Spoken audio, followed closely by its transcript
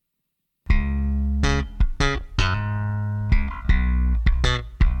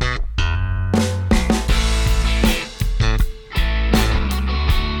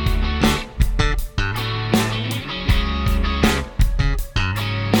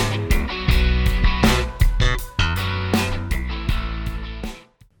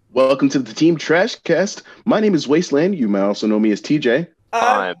Welcome to the Team Trash Cast. My name is Wasteland. You might also know me as TJ.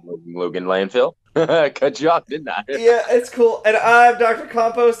 I'm I'm Logan Landfill. Cut you off, didn't I? yeah, it's cool. And I'm Dr.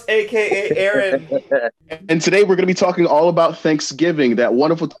 Compost, aka Aaron. And today we're going to be talking all about Thanksgiving, that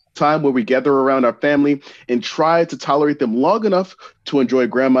wonderful time where we gather around our family and try to tolerate them long enough to enjoy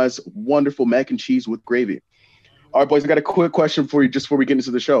grandma's wonderful mac and cheese with gravy. All right, boys, I got a quick question for you just before we get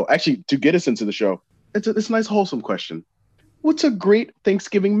into the show. Actually, to get us into the show, it's a nice, wholesome question. What's a great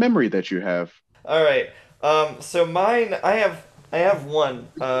Thanksgiving memory that you have? All right. So mine, I have one.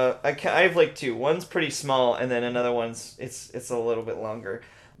 I have like two. One's pretty small, and then another one's it's a little bit longer.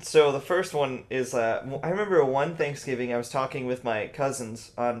 So the first one is I remember one Thanksgiving I was talking with my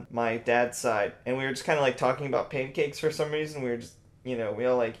cousins on my dad's side, and we were just kind of like talking about pancakes for some reason. We were just we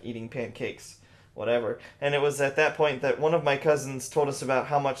all like eating pancakes, whatever. And it was at that point that one of my cousins told us about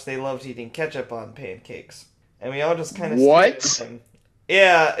how much they loved eating ketchup on pancakes, and we all just kind of stared at What? him.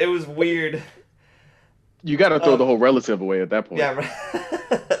 Yeah, it was weird. You got to throw the Um, whole relative away at that point. yeah,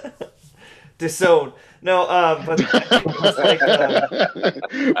 right. Disowned. No, but it was like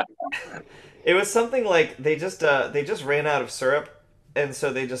it was something like they just ran out of syrup, and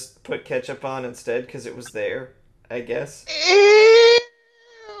so they just put ketchup on instead because it was there. I guess. Ew!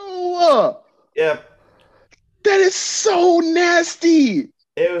 Yeah, That is so nasty.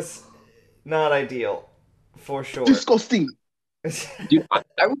 it was not ideal, for sure. Disgusting. Dude,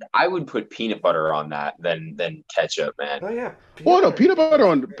 I would put peanut butter on that than ketchup, man. Oh yeah, Oh peanut no, butter. peanut butter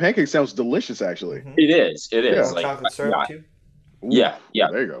on pancakes sounds delicious actually. Hmm. It is. It Yeah. is. Like, Chocolate syrup yeah, too. Ooh, yeah, yeah.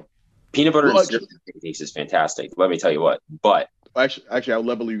 there you go. Peanut butter Well, and syrup on pancakes is fantastic. Let me tell you what. But actually, I'll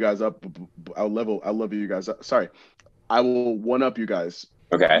level you guys up. I'll level you guys up. Sorry, I will one up you guys.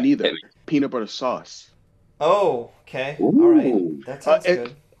 okay, hit Neither me. peanut butter sauce. Oh, okay. All right. Ooh, That sounds It,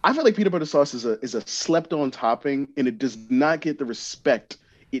 good. I feel like peanut butter sauce is a slept on topping, and it does not get the respect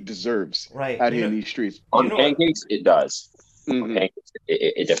it deserves Right. out here in these streets. You on know what? pancakes it does. On Hmm. pancakes,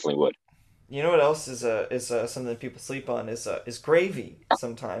 it definitely would. You know what else is something that people sleep on is gravy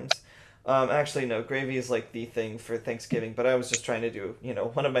sometimes. Actually, no, gravy is like the thing for Thanksgiving. But I was just trying to do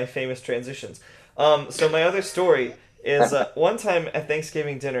one of my famous transitions. So my other story is one time at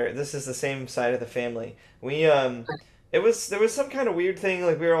Thanksgiving dinner. This is the same side of the family. We there was some kind of weird thing,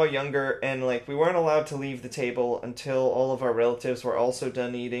 like we were all younger and like we weren't allowed to leave the table until all of our relatives were also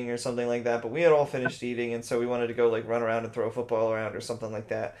done eating or something like that. But we had all finished eating, and so we wanted to go like run around and throw a football around or something like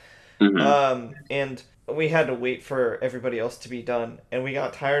that. Hmm. And we had to wait for everybody else to be done, and we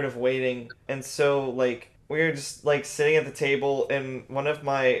got tired of waiting, and so like we were just like sitting at the table, and one of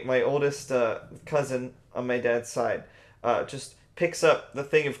my oldest cousin on my dad's side just picks up the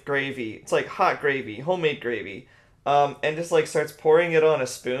thing of gravy. It's like hot gravy, homemade gravy, and just like starts pouring it on a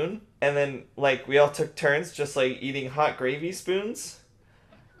spoon, and then like we all took turns just like eating hot gravy spoons.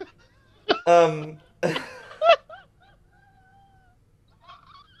 Um,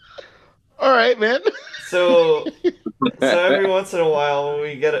 All right, man. so So every once in a while, when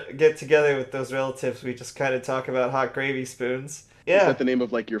we get together with those relatives, we just kind of talk about hot gravy spoons. Is Yeah, that the name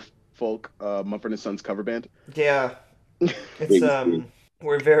of like your folk Mumford and Sons cover band? yeah. It's Big spoon.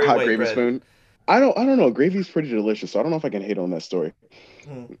 we're very Hot white gravy bread. spoon. I don't know. Gravy's pretty delicious, so I don't know if I can hate on that story.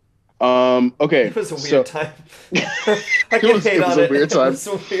 Hmm. Okay, It was a weird so time. I it can was hate it was on a it. weird It time. was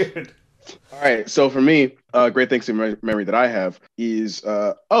weird. All right, so for me, great Thanksgiving memory that I have is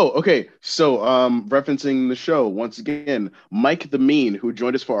oh, okay. So referencing the show once again, Mike the Mean, who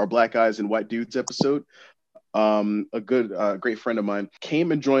joined us for our Black Guys and White Dudes episode, a good great friend of mine,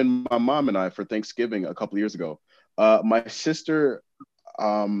 came and joined my mom and I for Thanksgiving a couple years ago. My sister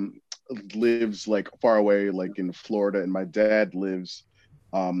um lives like far away, like in Florida, and my dad lives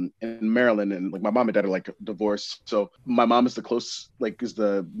in Maryland, and like my mom and dad are like divorced. So my mom is the close, like is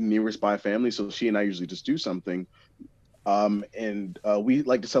the nearest by family. So she and I usually just do something. And we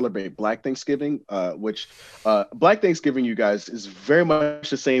like to celebrate Black Thanksgiving, which Black Thanksgiving, you guys, is very much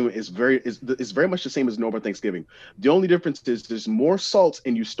the same. Is very much the same as normal Thanksgiving. The only difference is there's more salt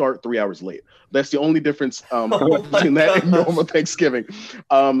and you start 3 hours late. That's the only difference Oh my between that and normal gosh. Thanksgiving.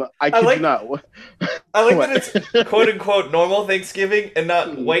 I I kid you like not. I like that What? it's quote unquote normal Thanksgiving and not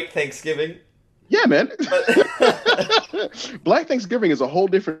Mhm. white Thanksgiving. Yeah, man. But Black Thanksgiving is a whole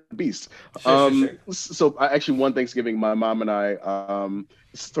different beast. sure, sure, sure. So I actually one Thanksgiving, my mom and I,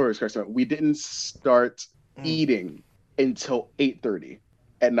 story is crazy. We didn't start Mm. eating until 8:30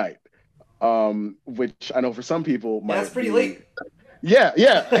 at night. Which I know for some people Yeah, that's might pretty be, late. yeah,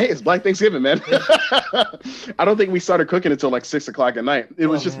 yeah. Hey, it's Black Thanksgiving, man. I don't think we started cooking until like 6 o'clock at night. It Oh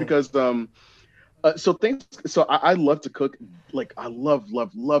was just man. because I love to cook. Like I love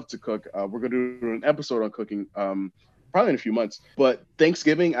to cook. We're gonna do an episode on cooking probably in a few months. But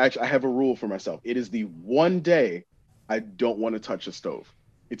Thanksgiving, I have a rule for myself. It is the one day I don't want to touch a stove.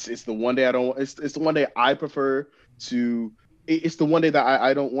 It's the one day I don't. It's the one day I prefer to. It's the one day that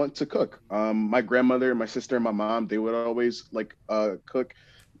I don't want to cook. My grandmother, my sister, and my mom, they would always like cook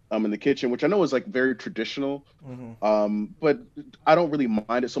in the kitchen, which I know is like very traditional. Hmm. But I don't really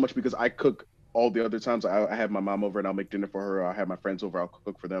mind it so much because I cook all the other times. I have my mom over and I'll make dinner for her. I'll have my friends over. I'll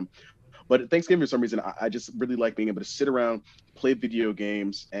cook for them. But Thanksgiving, for some reason, I just really like being able to sit around, play video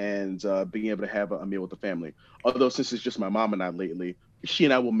games, and being able to have a meal with the family. Although since it's just my mom and I lately, she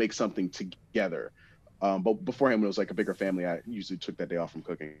and I will make something together. But beforehand, when it was like a bigger family, I usually took that day off from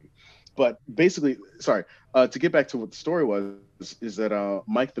cooking. But basically, sorry, to get back to what the story was, is that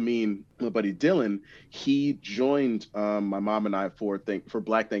Mike the Mean, my buddy Dylan, he joined my mom and I for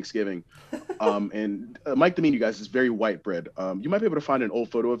Black Thanksgiving. And Mike the Mean, you guys, is very white bread. You might be able to find an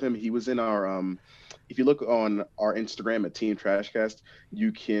old photo of him. He was in our if you look on our Instagram at Team Trashcast,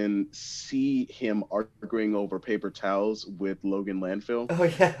 you can see him arguing over paper towels with Logan Landfill. Oh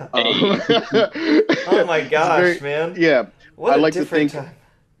yeah. Oh my It's gosh, very, man. yeah. What I a like to different think, time.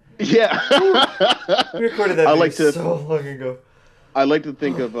 yeah. We recorded that I video like to so long ago. I like to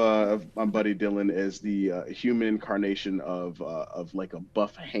think of my buddy Dylan as the human incarnation of like a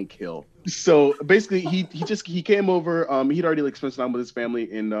buff Hank Hill. So basically, he came over. He'd already like spent some time with his family,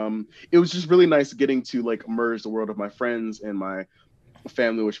 and it was just really nice getting to like merge the world of my friends and my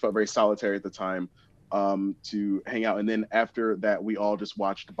family, which felt very solitary at the time, to hang out. And then after that, we all just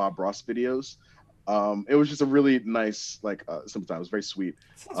watched Bob Ross videos. It was just a really nice, like, sometimes it was very sweet.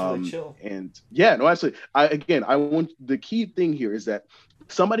 Sounds really chill. And yeah, no, actually, I want the key thing here is that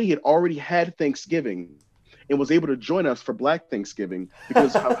somebody had already had Thanksgiving and was able to join us for Black Thanksgiving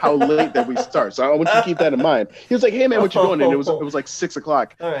because how late that we start. So I want you to keep that in mind. He was like, "Hey man, what you doing?" And it was like 6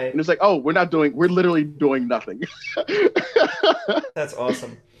 o'clock, All right. and it was like, "Oh, we're literally doing nothing." That's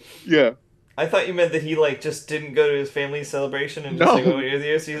awesome. Yeah. I thought you meant that he like just didn't go to his family celebration and just No. like over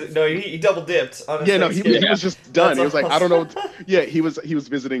here. So no, he double dipped on his Yeah, no, he Thanksgiving. was just done. That's He was like, I don't know. awesome. Yeah, he was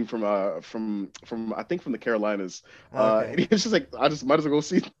visiting from I think from the Carolinas. Okay. And he was just like, I just might as well go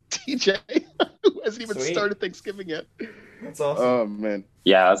see TJ, who hasn't even Sweet. started Thanksgiving yet. That's awesome. Oh man.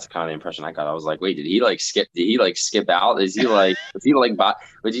 Yeah, that's kind of the impression I got. I was like, wait, did he like skip? Did he like skip out? Is he like? Was he like buy?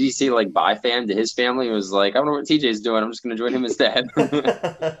 But did he say like bye fam to his family? It was like, I don't know what TJ's doing. I'm just gonna join him instead.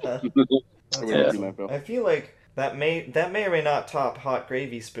 That's Yeah. awesome. I feel like that may or may not top hot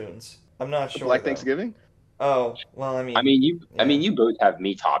gravy spoons. I'm not sure. Black though. Thanksgiving? Oh well, I I mean, yeah. you both have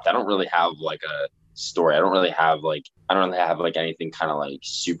me topped. I don't really have like a story. I don't really have like anything kind of like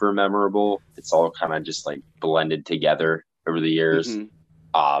super memorable. It's all kind of just like blended together over the years.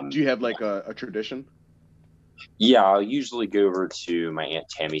 Mhm. Do you have like a tradition? Yeah, I'll usually go over to my Aunt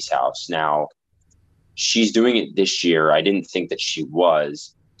Tammy's house. Now, she's doing it this year. I didn't think that she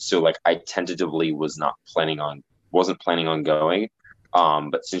was. So like I tentatively wasn't planning on going.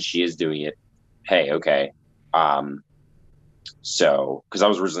 But since she is doing it, hey, okay. So because I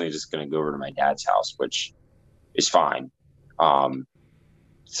was originally just gonna go over to my dad's house, which is fine. Um,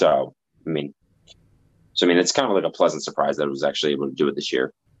 so I mean it's kind of like a pleasant surprise that I was actually able to do it this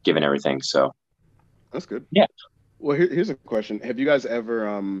year, given everything. So That's good. yeah. Well, here's a question. Have you guys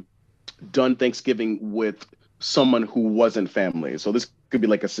ever done Thanksgiving with someone who wasn't family? So this could be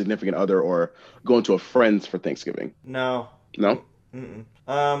like a significant other or going to a friend's for Thanksgiving. No. No?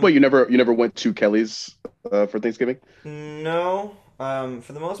 Mm-mm. Wait, you never went to Kelly's for Thanksgiving? No.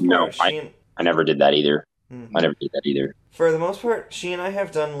 For the most No, part, she and I never did that either. Mhm. I never did that either. For the most part, she and I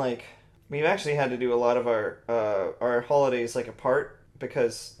have done like we've actually had to do a lot of our holidays like apart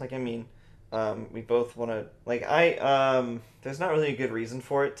because like we both want to like there's not really a good reason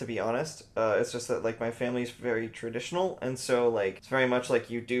for it to be honest. It's just that like my family's very traditional and so like it's very much like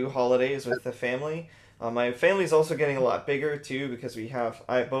you do holidays with the family. My family's also getting a lot bigger too because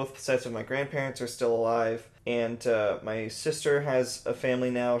both sets of my grandparents are still alive, and my sister has a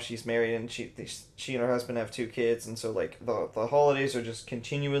family now. She's married, and she and her husband have two kids, and so like the holidays are just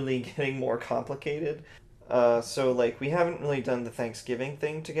continually getting more complicated. So like we haven't really done the Thanksgiving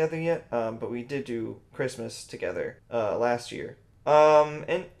thing together yet, but we did do Christmas together last year.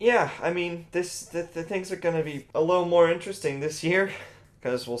 And yeah, I mean the things are gonna be a little more interesting this year.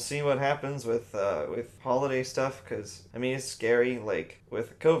 Because we'll see what happens with holiday stuff. Because I mean, it's scary. Like with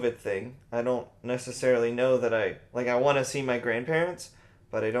the COVID thing, I don't necessarily know that I want to see my grandparents,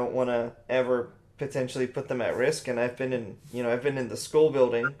 but I don't want to ever potentially put them at risk. And I've been in the school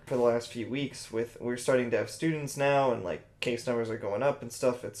building for the last few weeks. We're starting to have students now, and like case numbers are going up and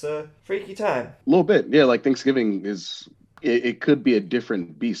stuff. It's a freaky time. A little bit. Yeah, like Thanksgiving is it could be a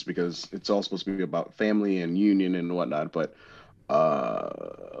different beast because it's all supposed to be about family and union and whatnot. But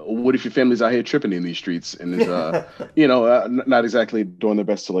what if your family's out here tripping in these streets and is not exactly doing their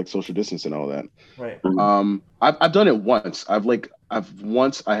best to like social distance and all that? Right. I've done it once.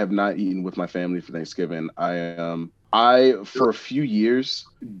 I have not eaten with my family for Thanksgiving. I for a few years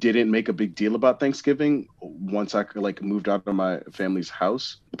didn't make a big deal about Thanksgiving once I like moved out of my family's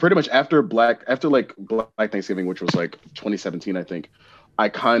house. Pretty much after like Black Thanksgiving, which was like 2017, I think. I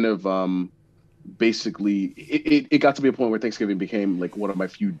kind of basically it got to be a point where Thanksgiving became like one of my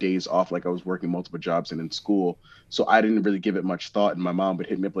few days off. Like I was working multiple jobs and in school, so I didn't really give it much thought. And my mom would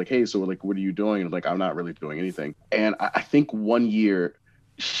hit me up like, "Hey, so like, what are you doing?" And I'm like, "I'm not really doing anything." And I think one year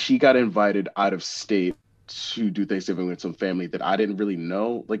she got invited out of state to do Thanksgiving with some family that I didn't really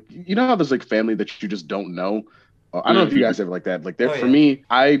know. Like, you know how there's like family that you just don't know. I don't know if you guys ever like that. Like, there for me,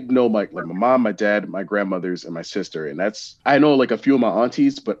 I know like my mom, my dad, my grandmothers, and my sister, and that's I know like a few of my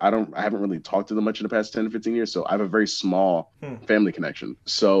aunties, but I haven't really talked to them much in the past 10 to 15 years. So I have a very small family connection.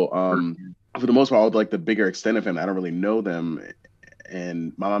 So for the most part, all like the bigger extended family, I don't really know them.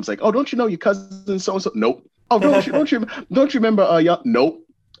 And my mom's like, "Oh, don't you know your cousin so and so?" Nope. "Oh, don't you remember y'all?" Nope.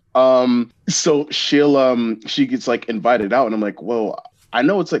 So she gets like invited out, and I'm like, well, I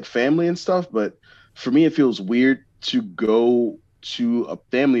know it's like family and stuff, but for me it feels weird to go to a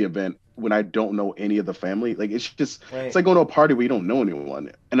family event when I don't know any of the family. Like it's just it's like going to a party where you don't know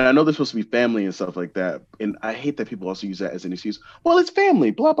anyone. And I know they're supposed to be family and stuff like that. And I hate that people also use that as an excuse. Well, it's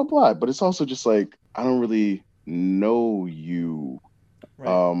family, blah blah blah. But it's also just like I don't really know you.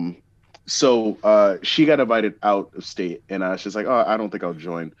 Right. So she got invited out of state, and she's like, "Oh, I don't think I'll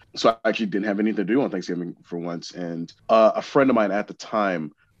join." So I actually didn't have anything to do on Thanksgiving for once. And a friend of mine at the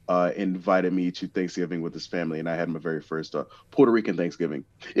time invited me to Thanksgiving with his family, and I had my very first Puerto Rican Thanksgiving.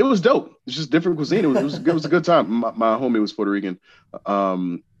 It was dope. It's just different cuisine. It was a good time. My homie was Puerto Rican,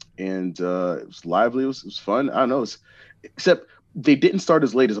 and it was lively. It was fun. I don't know. Except they didn't start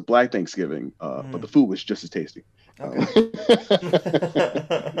as late as a Black Thanksgiving, but the food was just as tasty. Okay.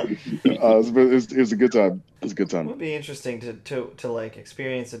 It was a good time. It was a good It time. would be interesting to like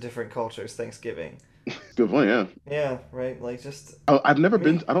experience a different culture's Thanksgiving. Good point. Yeah. Yeah, right. Like just I've never me.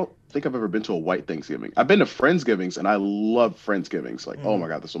 been. I don't think I've ever been to a white Thanksgiving. I've been to Friendsgivings, and I love Friendsgivings. Like, oh my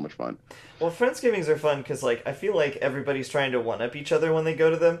god, they're so much fun. Well, Friendsgivings are fun because like I feel like everybody's trying to one up each other when they go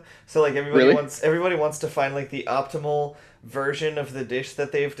to them. So like Really? everybody wants to find like the optimal version of the dish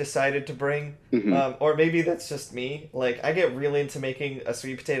that they've decided to bring. Hmm. Or maybe that's just me. Like I get really into making a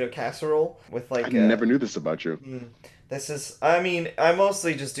sweet potato casserole with I like never knew this about you. this is, I mean, I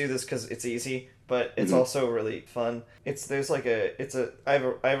mostly just do this because it's easy, but it's Hmm. also really fun. I have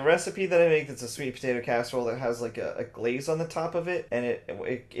a recipe that I make that's a sweet potato casserole that has like a glaze on the top of it, and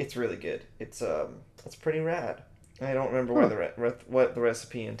it's really good. It's pretty rad. I don't remember Huh. what the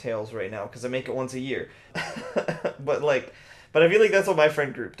recipe entails right now because I make it once a year. but like, but I feel like that's what my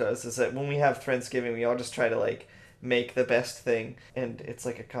friend group does. Is that when we have Friendsgiving, we all just try to like make the best thing, and it's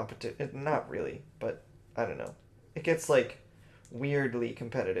like a competition. Not really, but I don't know. It gets like weirdly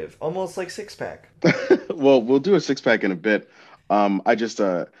competitive, almost like Six Pack. Well, we'll do a six pack in a bit. I just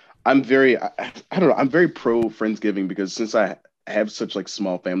I don't know. I'm very pro Friendsgiving because since I have such like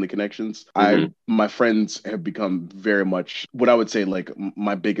small family connections, I Mhm. my friends have become very much what I would say like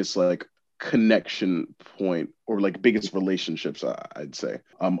my biggest like connection point or like biggest relationships I'd say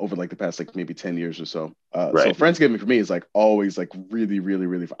over like the past like maybe 10 years or so. So Right. Friendsgiving for me is like always like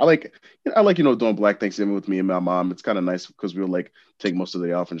really fun. I like doing Black Thanksgiving with me and my mom. It's kind of nice because we'll like take most of the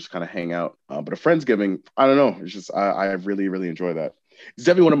day off and just kind of hang out. But a Friendsgiving, I don't know. It's just I really enjoy that. It's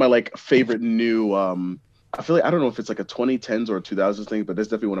definitely one of my like favorite new. I feel like I don't know if it's like a 2010s or a 2000s thing, but that's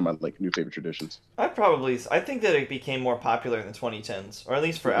definitely one of my like new favorite traditions. I think that it became more popular in the 2010s, or at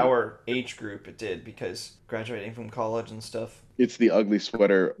least for Mhm. our age group, it did because graduating from college and stuff. It's the ugly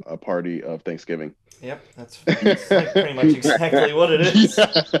sweater party of Thanksgiving. Yep, that's like pretty much exactly what it is.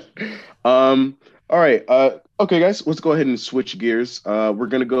 Yeah. All right. Okay, guys, let's go ahead and switch gears. We're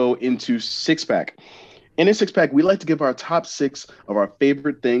gonna go into six pack. In a six pack, we like to give our top six of our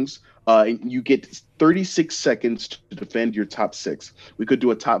favorite things. And you get 36 seconds to defend your top six. We could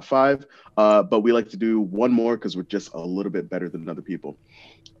do a top five, but we like to do one more because we're just a little bit better than other people.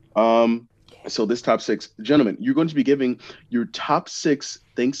 Um, so this top six, gentlemen, you're going to be giving your top six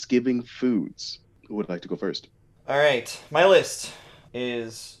Thanksgiving foods. Who would like to go first? All right, my list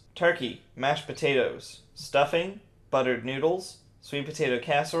is turkey, mashed potatoes, stuffing, buttered noodles, sweet potato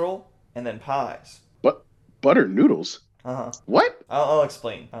casserole, and then pies. But butter noodles. Uh huh. What? I'll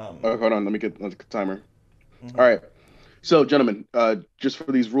explain. Hold on, let me get the timer. All Mhm. right. So, gentlemen, just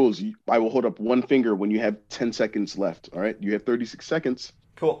for these rules, I will hold up one finger when you have 10 seconds left. All right, you have 36 seconds.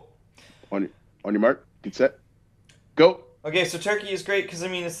 Cool. On your mark, get set, go. Okay, so turkey is great because I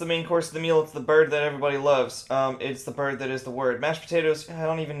mean it's the main course of the meal. It's the bird that everybody loves. It's the bird that is the word. Mashed potatoes. I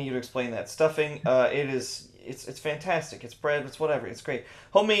don't even need to explain that. Stuffing. It's fantastic. It's bread. It's whatever. It's great.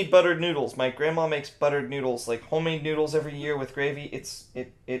 Homemade buttered noodles. My grandma makes buttered noodles, like homemade noodles every year with gravy.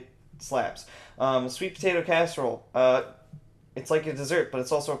 It slaps. Sweet potato casserole. It's like a dessert, but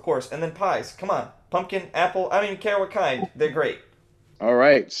it's also a course. And then pies. Come on, pumpkin, apple. I don't even care what kind. They're great. All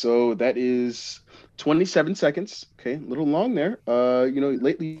right, so that is 27 seconds. Okay, a little long there.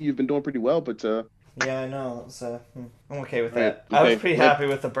 Lately you've been doing pretty well, but Yeah, I know. I'm okay with right, that. I was okay. pretty happy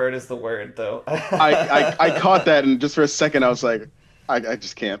with the bird is the word, though. I caught that, and just for a second I was like, I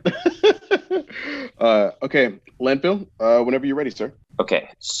just can't. Okay, landfill. Whenever you're ready, sir. Okay,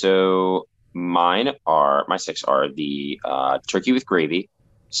 so my six are the turkey with gravy,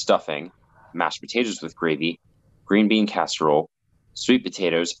 stuffing, mashed potatoes with gravy, green bean casserole, sweet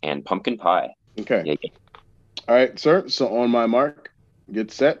potatoes, and pumpkin pie. Okay. Yeah. All right, sir. So on my mark,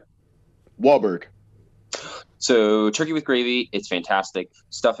 get set. Wahlberg. So turkey with gravy, it's fantastic.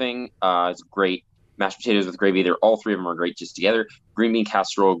 Stuffing is great. Mashed potatoes with gravy, all three of them are great just together. Green bean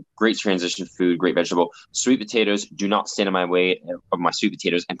casserole, great transition food, great vegetable. Sweet potatoes, do not stand in my way of my sweet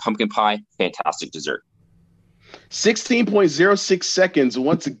potatoes. And pumpkin pie, fantastic dessert. 16.06 seconds.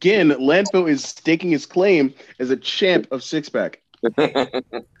 Once again, landfill is staking his claim as a champ of six pack.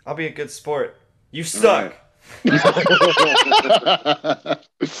 I'll be a good sport. You suck.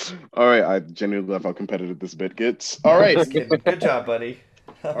 All right, I genuinely love how competitive this bit gets. All right, Good job, buddy.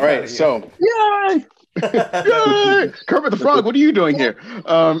 all right. So, Yay! yay! Kermit the Frog, what are you doing here?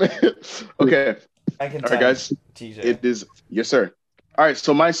 Okay, I can all tell. right, guys. TJ. It is yes, sir. All right,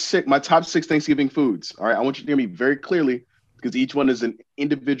 so my top six Thanksgiving foods. All right, I want you to hear me very clearly because each one is an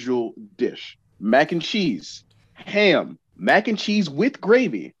individual dish. Mac and cheese, ham, mac and cheese with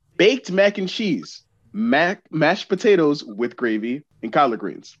gravy, baked mac and cheese, mashed potatoes with gravy, and collard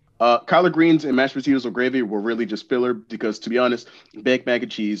greens. Collard greens and mashed potatoes with gravy were really just filler because, to be honest, baked mac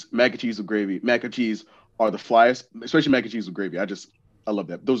and cheese with gravy, mac and cheese are the flyest, especially mac and cheese with gravy. I love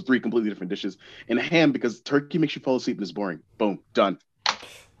that. Those three completely different dishes. And ham because turkey makes you fall asleep and it's boring. Boom, done.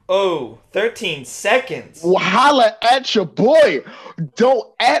 Oh, 13 seconds. Well, holla at your boy. Don't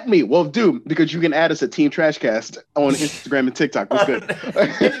at me. Well, do because you can add us at Team Trashcast on Instagram and TikTok. What's good?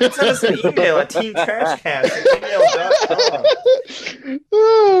 You can send us an email at teamtrashcast@gmail.com.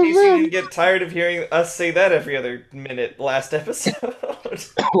 Oh, In case you man. didn't get tired of hearing us say that every other minute last episode.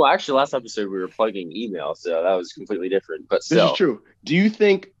 Well, actually, last episode we were plugging email, so that was completely different. But This still, is true. Do you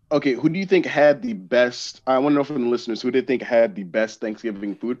think? Okay, who do you think had the best? I want to know from the listeners who did think had the best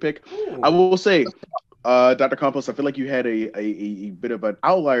Thanksgiving food pick. I will say, Dr. Compost, I feel like you had a bit of an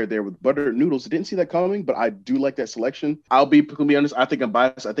outlier there with buttered noodles. I didn't see that coming, but I do like that selection. I'll be completely honest. I think I'm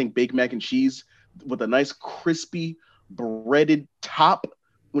biased. I think baked mac and cheese with a nice crispy breaded top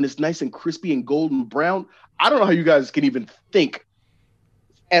when it's nice and crispy and golden brown. I don't know how you guys can even think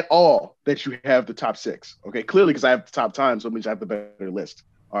at all that you have the top six. Okay, clearly because I have the top time, so it means I have the better list.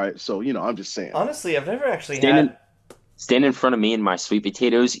 All right, so I'm just saying. Honestly, I've never actually stand in front of me and my sweet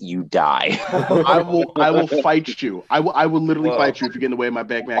potatoes, you die. I will fight you. I will literally Whoa. fight you if you get in the way of my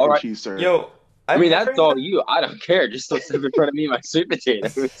baked mac All and right. cheese, sir. Yo, I mean, that's all you. I don't care. Just don't stand in front of me and my sweet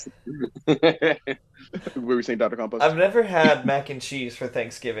potatoes. What were we saying, Dr. Compost? I've never had mac and cheese for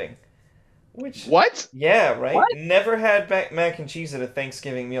Thanksgiving. Which What? Yeah, right? What? Never had mac and cheese at a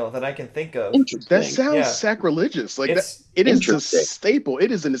Thanksgiving meal that I can think of. That sounds Yeah. sacrilegious. Like It's that, it is a interesting. staple.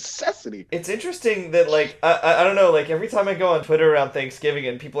 It is a necessity. It's interesting that, like, I don't know, like, every time I go on Twitter around Thanksgiving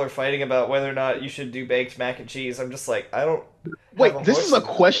and people are fighting about whether or not you should do baked mac and cheese, I'm just like, I don't Wait, have this is a horse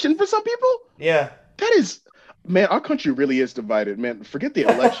in it. question for some people? Yeah. That is, man, our country really is divided, man. Forget the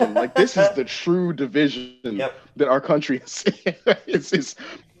election. Like, this is the true division Yep. that our country is.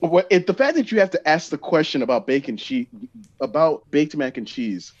 The fact that you have to ask the question about about baked mac and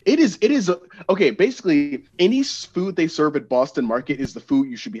cheese, okay. Basically, any food they serve at Boston Market is the food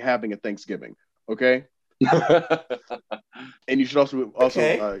you should be having at Thanksgiving. Okay, and you should also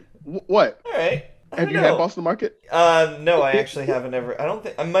Okay. what? All right. I Have don't you know. had Boston Market? No, I actually haven't ever. I don't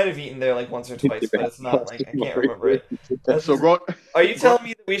think I might have eaten there like once or twice, but it's not like I can't remember it. So, Are you telling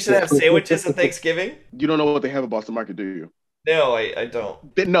me that we should have sandwiches at Thanksgiving? you don't know what they have at Boston Market, do you? No, I don't.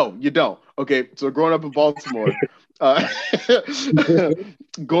 No, you don't. Okay, so growing up in Baltimore, uh,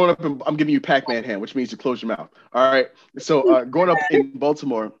 I'm giving you Pac-Man hand, which means you close your mouth. All right. So growing up in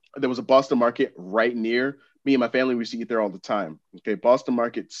Baltimore, there was a Boston Market right near Me and my family, we used to eat there all the time. Okay, Boston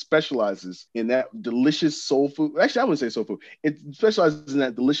Market specializes in that delicious soul food. Actually, I wouldn't say soul food. It specializes in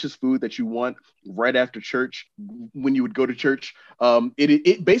that delicious food that you want right after church when you would go to church.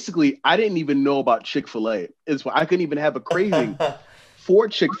 It basically, I didn't even know about Chick-fil-A. It's why I couldn't even have a craving for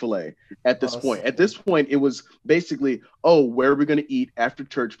Chick-fil-A at this point. At this point, it was basically, oh, where are we going to eat after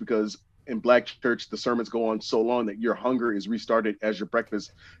church? Because in Black church, the sermons go on so long that your hunger is restarted as your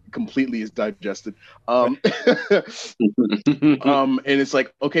breakfast completely is digested. And it's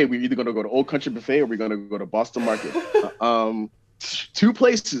like, okay, we're either going to go to Old Country Buffet or we're going to go to Boston Market. Two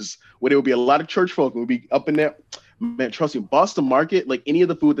places where there will be a lot of church folk and we'll be up in there. Man, trust me, Boston Market, like any of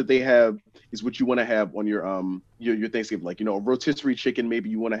the food that they have is what you want to have on your Thanksgiving. Like, a rotisserie chicken, maybe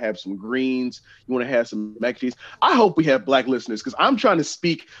you want to have some greens, you want to have some mac and cheese. I hope we have Black listeners because I'm trying to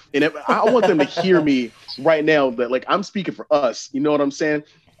speak and I want them to hear me right now that like I'm speaking for us. You know what I'm saying?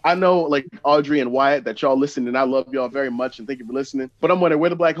 I know like Audrey and Wyatt that y'all listen and I love y'all very much and thank you for listening. But I'm wondering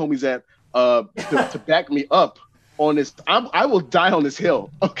where the Black homies at to back me up on this. I will die on this hill.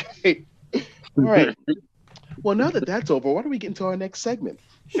 Okay. All right. Well, now that that's over, why don't we get into our next segment?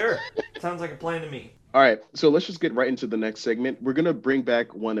 Sure. Sounds like a plan to me. All right. So let's just get right into the next segment. We're going to bring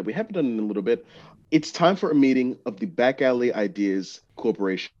back one that we haven't done in a little bit. It's time for a meeting of the Back Alley Ideas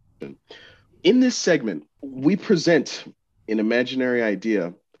Corporation. In this segment, we present an imaginary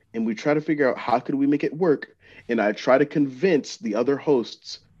idea and we try to figure out how could we make it work. And I try to convince the other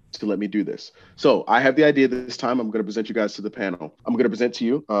hosts to let me do this. So I have the idea this time. I'm going to present you guys to the panel. I'm going to present to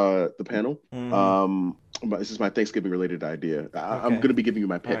you the panel. This is my Thanksgiving related idea. I'm going to be giving you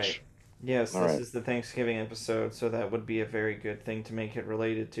my pitch. Right. Yes, this is the Thanksgiving episode, so that would be a very good thing to make it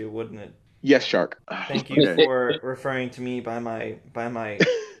related to, wouldn't it? Yes, Shark. Thank you for referring to me by my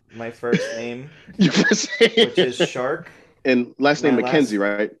first name, Your first name, which is Shark, and last name Mackenzie,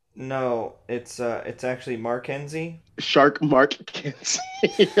 right? No, it's actually Markenzie. Shark Markenzie.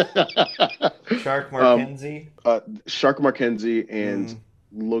 Shark Markenzie. Shark Markenzie and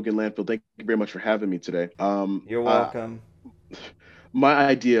Logan Landfill. Thank you very much for having me today. You're welcome. My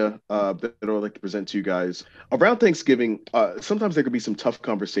idea that I would like to present to you guys around Thanksgiving, sometimes there could be some tough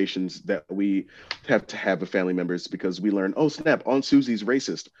conversations that we have to have with family members because we learn, oh snap, Aunt Susie's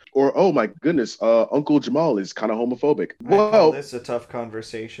racist, or oh my goodness, Uncle Jamal is kind of homophobic. Well, this is a tough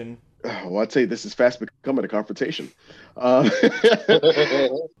conversation. Well, I'd say this is fast becoming a confrontation. But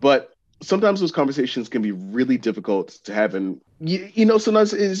sometimes those conversations can be really difficult to have, and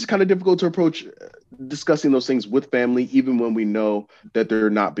sometimes it's kind of difficult to approach discussing those things with family, even when we know that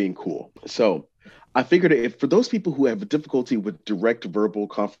they're not being cool. So I figured if for those people who have difficulty with direct verbal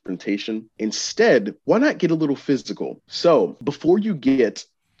confrontation, instead, why not get a little physical? So before you get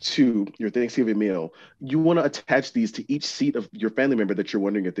to your Thanksgiving meal, you want to attach these to each seat of your family member that you're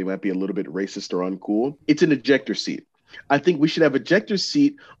wondering if they might be a little bit racist or uncool. It's an ejector seat. I think we should have ejector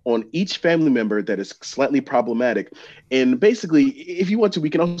seat on each family member that is slightly problematic. And basically, if you want to, we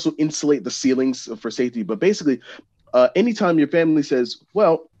can also insulate the ceilings for safety. But basically, anytime your family says,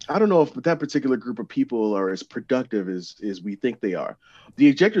 well, I don't know if that particular group of people are as productive as we think they are, the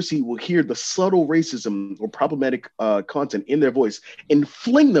ejector seat will hear the subtle racism or problematic content in their voice and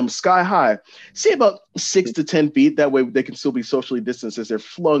fling them sky high, say about 6 to 10 feet. That way they can still be socially distanced as they're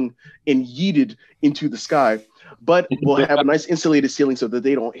flung and yeeted into the sky. But we'll have a nice insulated ceiling so that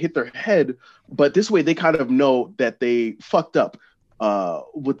they don't hit their head. But this way they kind of know that they fucked up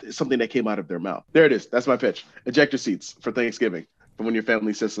with something that came out of their mouth. There it is. That's my pitch. Ejector seats for Thanksgiving for when your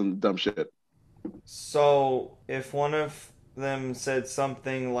family says some dumb shit. So if one of them said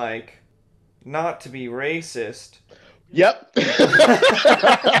something like, not to be racist. Yep.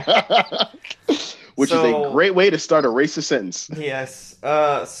 Which is a great way to start a racist sentence. Yes.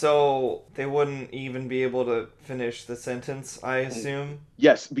 So they wouldn't even be able to finish the sentence, I assume?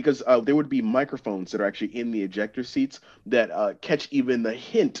 Yes, because there would be microphones that are actually in the ejector seats that catch even the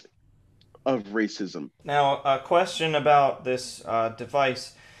hint of racism. Now, a question about this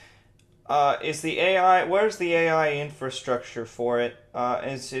device. Is the AI, where's the AI infrastructure for it?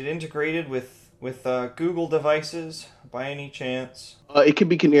 Is it integrated with Google devices by any chance? It can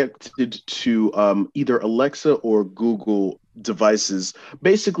be connected to either Alexa or Google devices.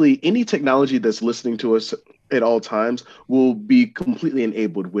 Basically, any technology that's listening to us at all times will be completely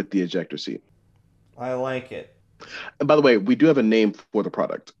enabled with the ejector seat. I like it. And by the way, we do have a name for the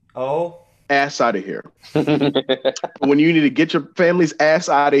product. Oh? Ass out of here. When you need to get your family's ass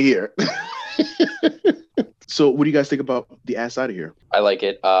out of here. So what do you guys think about the ass out of here? I like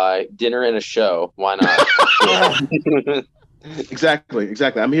it. Dinner and a show. Why not? Exactly.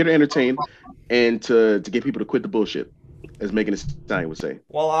 I'm here to entertain and to get people to quit the bullshit. as Megan Thee Stallion would say.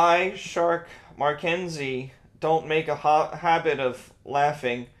 Well, I, Shark Markenzie, don't make a habit of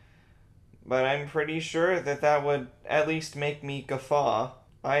laughing, but I'm pretty sure that that would at least make me guffaw.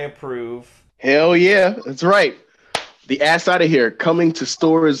 I approve. Hell yeah, that's right. The ass out of here, coming to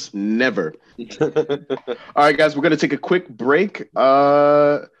stores never. All right, guys, we're gonna take a quick break.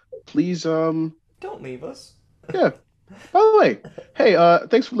 Please, Don't leave us. yeah. By the way, hey,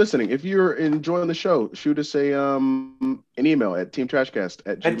 thanks for listening. If you're enjoying the show, shoot us an email at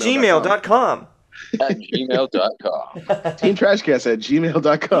teamtrashcast@gmail.com. gmail.com. At gmail.com.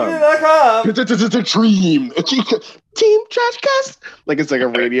 Teamtrashcast@gmail.com. Gmail.com. Team Trashcast. Like it's like a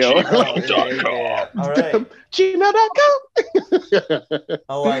radio. Yeah. All right. Gmail.com.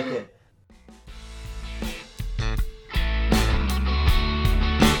 I like it.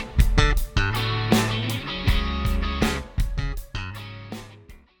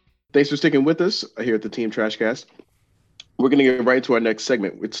 Thanks for sticking with us here at the Team Trashcast. We're going to get right into our next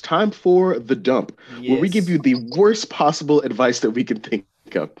segment. It's time for The Dump, where we give you the worst possible advice that we can think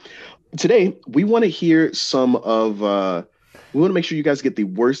of. Today, we want to hear some of, we want to make sure you guys get the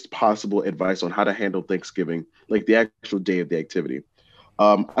worst possible advice on how to handle Thanksgiving, like the actual day of the activity.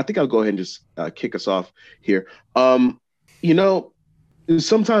 I think I'll go ahead and just kick us off here.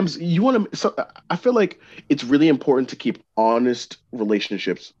 Sometimes you want to, I feel like it's really important to keep honest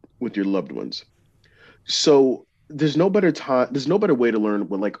relationships with your loved ones. So there's no better way to learn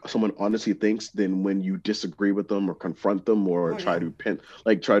what like someone honestly thinks than when you disagree with them or confront them or try to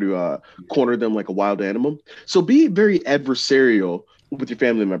corner them like a wild animal. So be very adversarial with your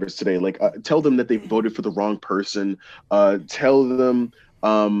family members today. Like tell them that they voted for the wrong person. Tell them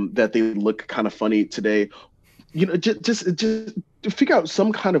that they look kind of funny today. Just figure out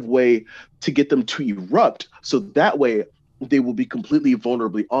some kind of way to get them to erupt, so that way they will be completely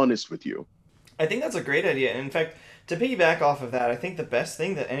vulnerably honest with you. I think that's a great idea. And in fact, to piggyback off of that, I think the best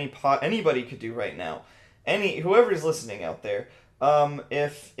thing that anybody could do right now, whoever's listening out there,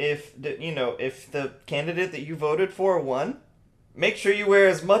 if the candidate that you voted for won, make sure you wear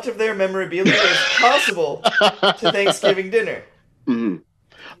as much of their memorabilia as possible to Thanksgiving dinner. Mm-hmm.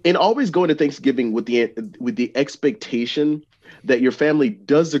 And always go into Thanksgiving with the expectation that your family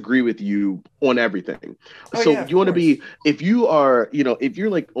does agree with you on everything. You want to be, if you're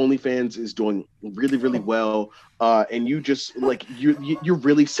like OnlyFans is doing really, really well, and you just like, you're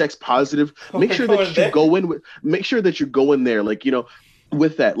really sex positive, make sure that you go in there, like,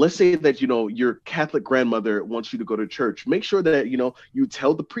 with that. Let's say that, your Catholic grandmother wants you to go to church. Make sure that, you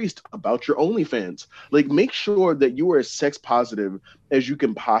tell the priest about your OnlyFans. Like, make sure that you are as sex positive as you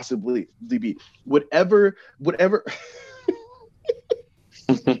can possibly be. Whatever.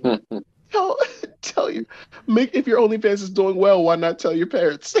 Tell you. If your OnlyFans is doing well, why not tell your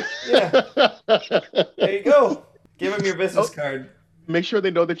parents? Yeah. There you go. Give them your business card. Make sure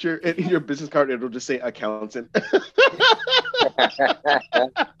they know that in your business card, it'll just say accountant.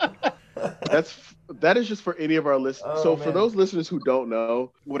 That is just for any of our listeners. Oh, so man. For those listeners who don't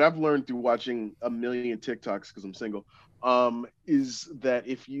know, what I've learned through watching a million TikToks because I'm single, is that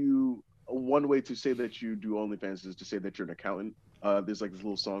one way to say that you do OnlyFans is to say that you're an accountant. There's like this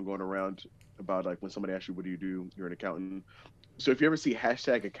little song going around about like when somebody asks you what do, you're an accountant. So if you ever see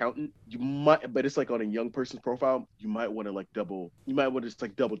 #accountant, you might, but it's like on a young person's profile, you might want to double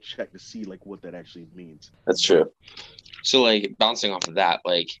check to see like what that actually means. That's true. So like bouncing off of that,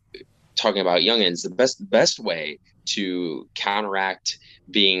 like talking about youngins, the best way to counteract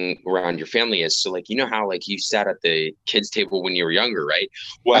being around your family is, so like, how like you sat at the kids' table when you were younger, right?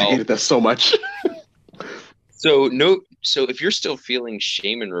 Well, I hated that so much. So if you're still feeling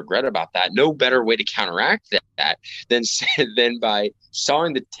shame and regret about that, no better way to counteract that than by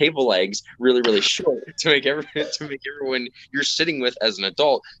sawing the table legs really, really short to make everyone you're sitting with as an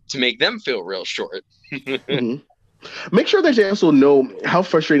adult, to make them feel real short. Mm-hmm. Make sure that you also know how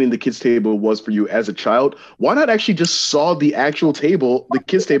frustrating the kids' table was for you as a child. Why not actually just saw the actual table, the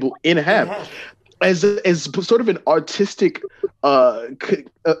kids' table, in half? As sort of an artistic,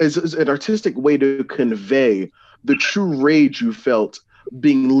 as an artistic way to convey the true rage you felt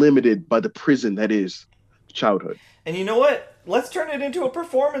being limited by the prison that is childhood. And you know what? Let's turn it into a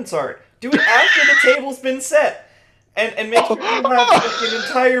performance art. Do it after the table's been set. And make sure you have like an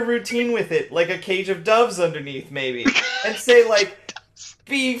entire routine with it, like a cage of doves underneath, maybe. And say, like,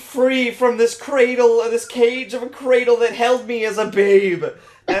 be free from this cage of a cradle that held me as a babe.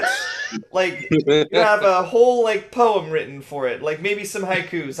 That's, like, you have a whole, like, poem written for it. Like, maybe some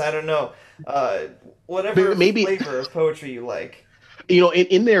haikus, I don't know. Whatever flavor of poetry you like.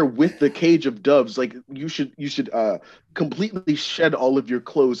 in there with the cage of doves, like you should completely shed all of your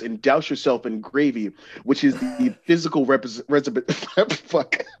clothes and douse yourself in gravy, which is the physical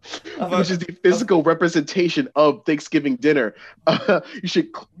fuck, Of which is a, the physical representation of Thanksgiving dinner. You should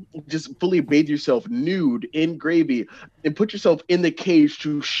just fully bathe yourself nude in gravy and put yourself in the cage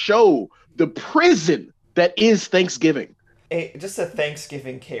to show the prison that is Thanksgiving. just a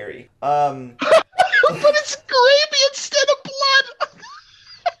Thanksgiving carry. But it's gravy instead of blood.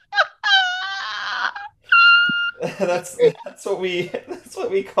 That's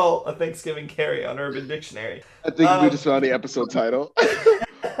what we call a Thanksgiving carry on Urban Dictionary. I think we just found the episode title.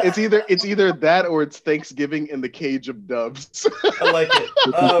 It's either that or it's Thanksgiving in the cage of doves. I like it.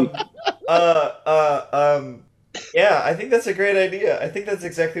 Yeah, I think that's a great idea. I think that's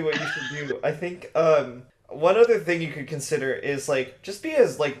exactly what you should do. I think one other thing you could consider is like just be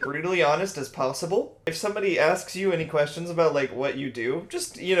as like brutally honest as possible. If somebody asks you any questions about like what you do,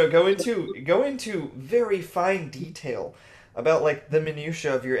 just go into very fine detail about like the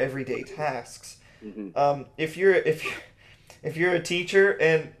minutia of your everyday tasks. If you're a teacher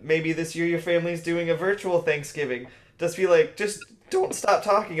and maybe this year your family's doing a virtual Thanksgiving, just be like, just don't stop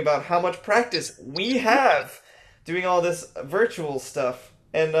talking about how much practice we have doing all this virtual stuff.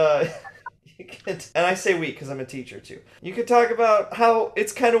 And and I say we because I'm a teacher too. You could talk about how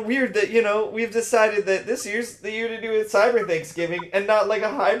it's kind of weird that, we've decided that this year's the year to do a cyber Thanksgiving and not like a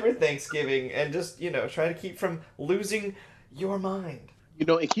hybrid Thanksgiving, and just, try to keep from losing your mind.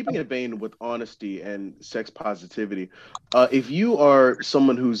 In keeping in vein with honesty and sex positivity, if you are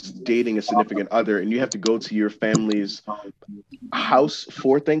someone who's dating a significant other and you have to go to your family's house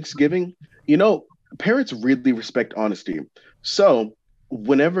for Thanksgiving, parents really respect honesty. So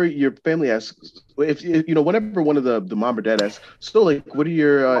whenever your family asks, if whenever one of the mom or dad asks, so like, what are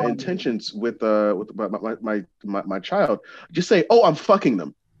your intentions with my child? Just say, oh, I'm fucking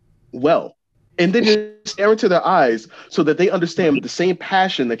them. Well. And then just stare into their eyes so that they understand the same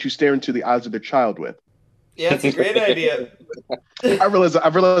passion that you stare into the eyes of their child with. Yeah, it's a great idea. I realize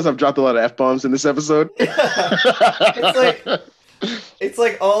I've dropped a lot of F-bombs in this episode. It's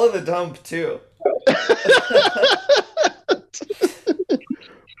like all in the dump too.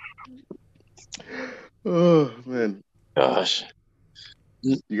 Oh man. Gosh.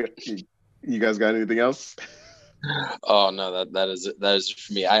 You guys got anything else? Oh no, that is it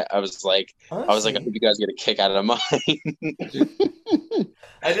for me. I was like, honestly, I hope you guys get a kick out of mine.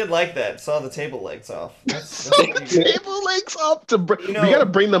 I did like that. Saw the table legs off. Table legs off we got to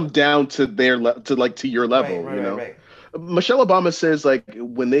bring them down to their to your level. Right. Michelle Obama says like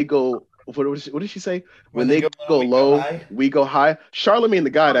when they go. What did she say? When they go low, we go high. Charlemagne the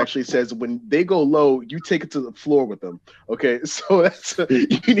God actually says when they go low, you take it to the floor with them. Okay, so that's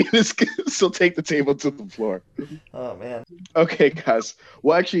you need to still take the table to the floor. Oh man. Okay, guys.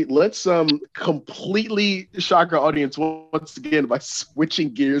 Well, actually, let's completely shock our audience once again by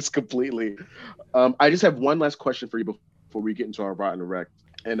switching gears completely. I just have one last question for you before we get into our rotten wreck,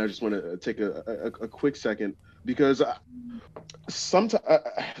 and I just want to take a quick second. Because sometimes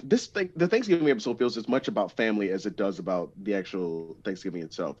the Thanksgiving episode feels as much about family as it does about the actual Thanksgiving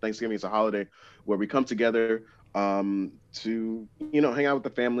itself. Thanksgiving is a holiday where we come together to hang out with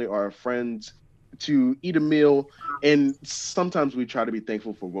the family or our friends, to eat a meal, and sometimes we try to be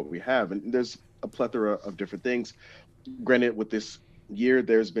thankful for what we have. And there's a plethora of different things. Granted, with this year,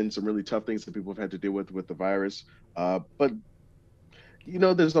 there's been some really tough things that people have had to deal with the virus, but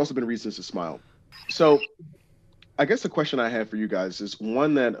there's also been reasons to smile. So I guess the question I have for you guys is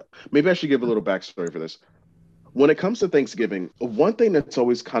one that maybe I should give a little backstory for this. When it comes to Thanksgiving, one thing that's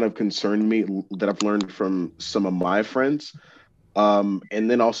always kind of concerned me that I've learned from some of my friends, and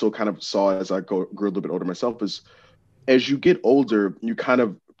then also kind of saw as I grew a little bit older myself, is as you get older, you kind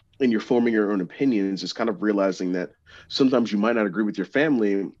of, and you're forming your own opinions, is kind of realizing that sometimes you might not agree with your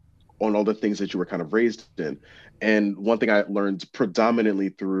family on all the things that you were kind of raised in. And one thing I learned predominantly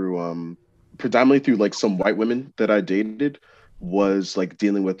through like some white women that I dated was like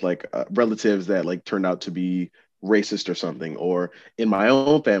dealing with like relatives that like turned out to be racist or something, or in my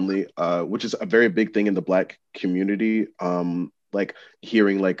own family, which is a very big thing in the Black community, like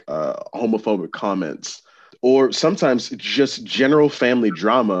hearing like homophobic comments, or sometimes just general family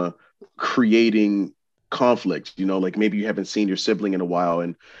drama creating conflict. Like maybe you haven't seen your sibling in a while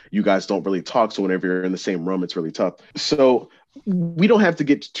and you guys don't really talk, so whenever you're in the same room it's really tough. So we don't have to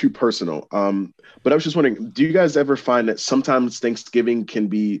get too personal, but I was just wondering, do you guys ever find that sometimes Thanksgiving can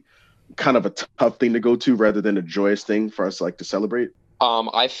be kind of a tough thing to go to rather than a joyous thing for us like to celebrate?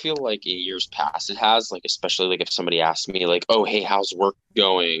 I feel like in years past it has, like, especially like if somebody asks me like, oh, hey, how's work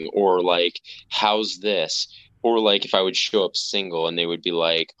going, or like how's this, Or like if I would show up single and they would be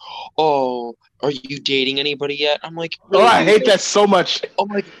like, "Oh, are you dating anybody yet?" I'm like, Oh, "Really, I dude?" hate that so much.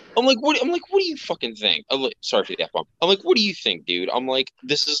 What do you fucking think? Sorry for the F-bomb. I'm like, what do you think, dude? I'm like,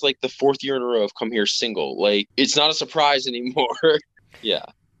 this is like the fourth year in a row I've come here single. Like, it's not a surprise anymore. Yeah.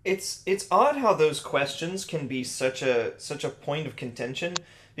 It's odd how those questions can be such a point of contention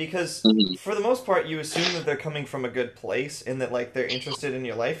because Mhm. for the most part you assume that they're coming from a good place and that like they're interested in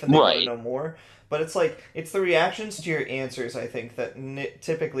your life and they want to Right. know more. But it's like it's the reactions to your answers I think that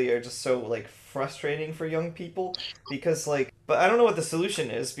typically are just so like frustrating for young people because like but I don't know what the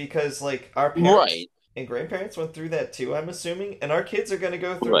solution is because like our parents Right. and grandparents went through that too, I'm assuming, and our kids are going to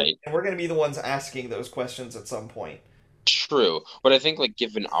go through it Right. and we're going to be the ones asking those questions at some point. True. But I think like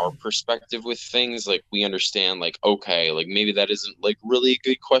given our perspective with things, like we understand like, okay, like maybe that isn't like really a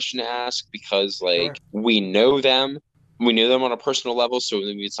good question to ask because Sure. like we know them on a personal level, so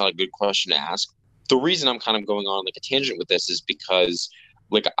maybe it's not a good question to ask. The reason I'm kind of going on like a tangent with this is because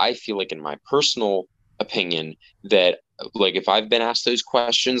like I feel like in my personal opinion that like if I've been asked those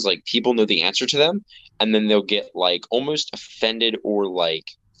questions, like people know the answer to them and then they'll get like almost offended or like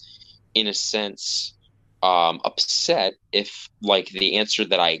in a sense upset if like the answer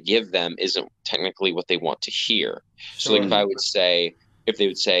that I give them isn't technically what they want to hear. So like Sure. if I would say if they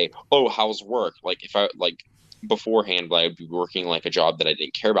would say, "Oh, how's work?" Like if I like beforehand, like, I'd be working like a job that I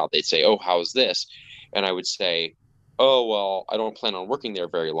didn't care about. They'd say, "Oh, how's this?" And I would say, "Oh, well, I don't plan on working there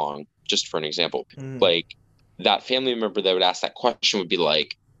very long." Just for an example, Mm. like that family member that would ask that question would be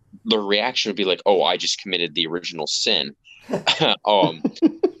like, the reaction would be like, "Oh, I just committed the original sin." um,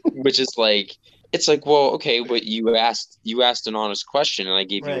 which is like it's like, well, okay, but you asked an honest question and I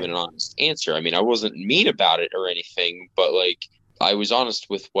gave you an Right. honest answer. I mean, I wasn't mean about it or anything, but like I was honest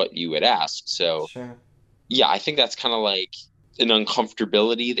with what you had asked. So Sure. yeah, I think that's kind of like an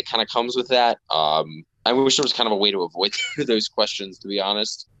uncomfortability that kind of comes with that. I wish there was kind of a way to avoid those questions, to be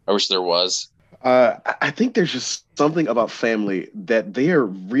honest. I wish there was. I think there's just something about family that they are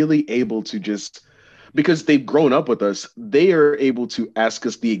really able to just because they've grown up with us, they are able to ask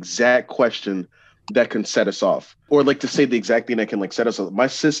us the exact question that can set us off, or like to say the exact thing that can like set us off. My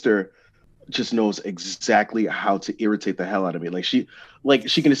sister just knows exactly how to irritate the hell out of me. Like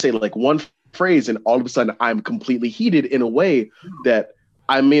she can just say like one phrase, and all of a sudden I'm completely heated in a way that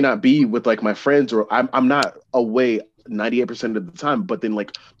I may not be with like my friends, or I'm not away 98% of the time. But then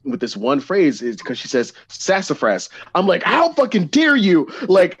like with this one phrase is because she says sassafras. I'm like, how fucking dare you?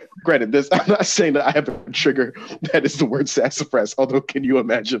 Like, granted, this I'm not saying that I have a trigger that is the word sassafras, although can you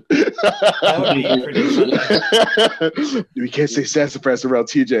imagine? That would be pretty funny. We can't say sassafras around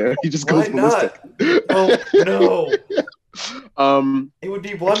TJ. He just Why goes ballistic. not? Oh no! Um, It would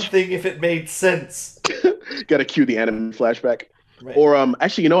be one thing if it made sense. gotta cue the anime flashback. Right. Or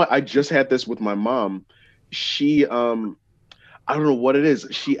actually, you know what? I just had this with my mom. She I don't know what it is.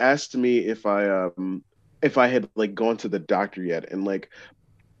 She asked me if I had like gone to the doctor yet, and like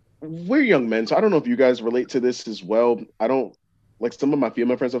we're young men, so I don't know if you guys relate to this as well. I don't like some of my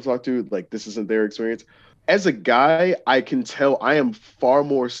female friends I've talked to, like this isn't their experience. As a guy, I can tell I am far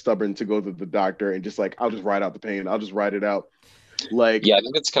more stubborn to go to the doctor and just like I'll just ride out the pain. I'll just ride it out. Like, Yeah, I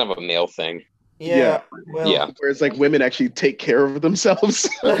think that's kind of a male thing. yeah. Yeah. Well. Yeah. Whereas like women actually take care of themselves,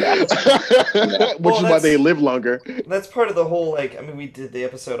 which Well, is why they live longer. that's part of the whole like I mean we did the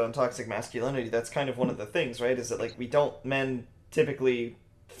episode on toxic masculinity. That's kind of one of the things, right? Is that like we don't men typically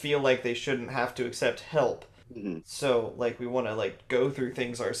feel like they shouldn't have to accept help. Mhm. So like we want to like go through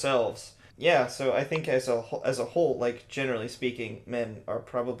things ourselves. Yeah, so I think as a whole, like generally speaking, men are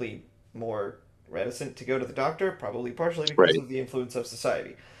probably more reticent to go to the doctor, probably partially because Right. of the influence of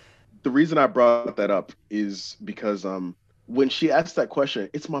society. The reason I brought that up is because when she asked that question,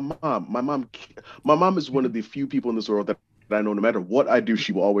 it's my mom. My mom is one of the few people in this world that I know no matter what I do,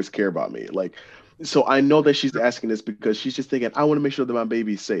 she will always care about me. Like so I know that she's asking this because she's just thinking, I want to make sure that my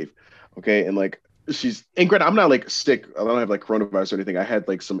baby's safe. Okay. And like she's and granted, I'm not like sick. I don't have like coronavirus or anything. I had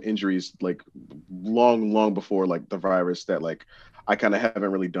like some injuries like long before like the virus that like I kind of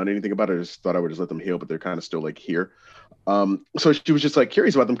haven't really done anything about it. I just thought I would just let them heal, but they're kind of still like here. So she was just like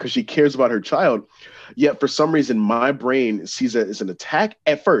curious about them because she cares about her child. Yet for some reason, my brain sees it as an attack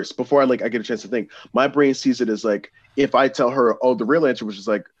at first. Before I get a chance to think, my brain sees it as like if I tell her, oh, the real answer was just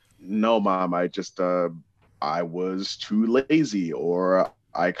like, no, mom, I was too lazy, or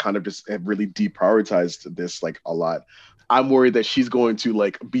I kind of just have really deprioritized this like a lot. I'm worried that she's going to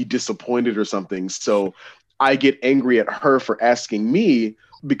like be disappointed or something. So I get angry at her for asking me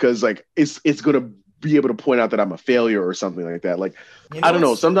because like it's gonna be able to point out that I'm a failure or something like that. Like, You I know don't know.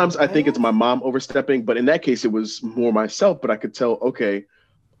 what's Sometimes I think it's wild? my mom overstepping, but in that case, it was more myself. But I could tell, okay,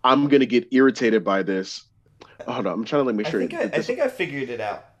 I'm gonna get irritated by this. Hold on, I'm trying to like make I sure think that I this. think I figured it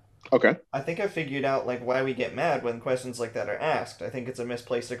out. Okay. I think I figured out like why we get mad when questions like that are asked. I think it's a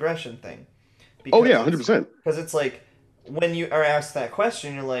misplaced aggression thing. Oh yeah, because it's 100%. because it's like when you are asked that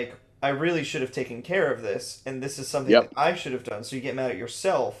question, you're like, I really should have taken care of this, and this is something that Yep. I should have done. So you get mad at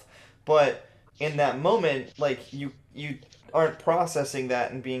yourself, but in that moment, like you aren't processing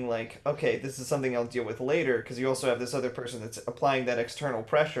that and being like, okay, this is something I'll deal with later, because you also have this other person that's applying that external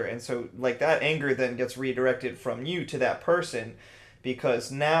pressure, and so like that anger then gets redirected from you to that person,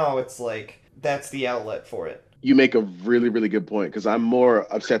 because now it's like that's the outlet for it. You make a really, really good point because I'm more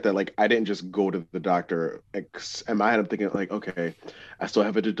upset that like I didn't just go to the doctor. In my head, I'm thinking like, okay, I still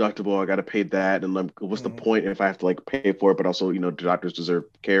have a deductible. I got to pay that, and like, what's the Mm, point if I have to like pay for it? But also, the doctors deserve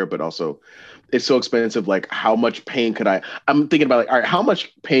care, but also, it's so expensive. Like, how much pain could I? I'm thinking about like, all right, how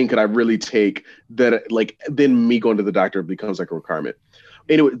much pain could I really take that like then me going to the doctor becomes like a requirement.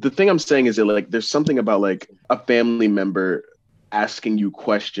 Anyway, the thing I'm saying is that like there's something about like a family member asking you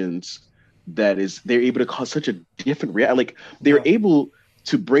questions that is they're able to cause such a different reaction. Like they're yeah. able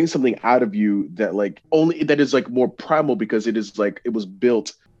to bring something out of you that like only that is like more primal because it is like it was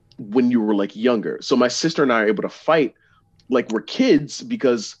built when you were like younger. So my sister and I are able to fight like we're kids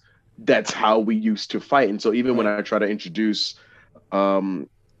because that's how we used to fight. And so even when Right. I try to introduce um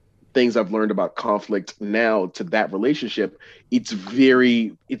things I've learned about conflict now to that relationship, it's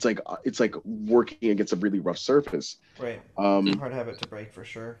like working against a really rough surface. Right. It's a Um hard habit to break for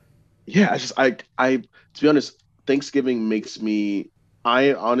sure. yeah, I to be honest, Thanksgiving makes me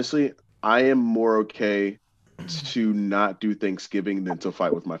I honestly I am more okay to not do Thanksgiving than to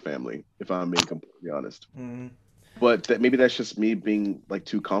fight with my family, if I'm being completely honest. Mm, But that maybe that's just me being like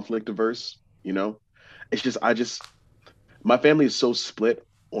too conflict averse, you know? It's just I just my family is so split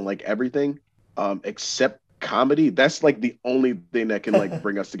on like everything, except comedy. That's like the only thing that can like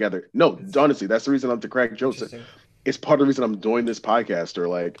bring us together. No, it's honestly, that's the reason I'm to crack jokes. interesting. It's part of the reason I'm doing this podcast or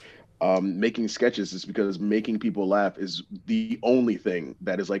like making sketches is because making people laugh is the only thing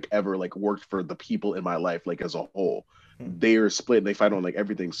that has like ever like worked for the people in my life like as a whole. Hmm. They are split and they fight on like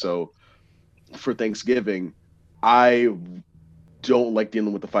everything. So for Thanksgiving, I don't like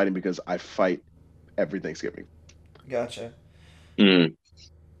dealing with the fighting because I fight every Thanksgiving. Gotcha. Mm.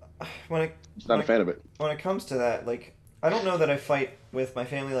 When it Just when not a it fan of it. when it comes to that, like I don't know that I fight with my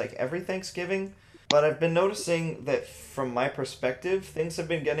family like every Thanksgiving, but I've been noticing that from my perspective, things have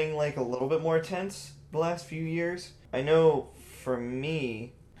been getting like a little bit more tense the last few years. I know for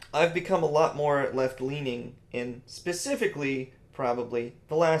me, I've become a lot more left leaning in specifically probably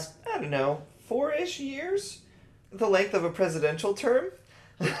the last, I don't know, 4-ish years, the length of a presidential term.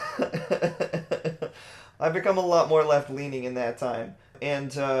 I've become a lot more left leaning in that time.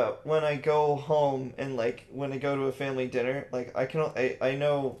 And when I go home and like when I go to a family dinner, like I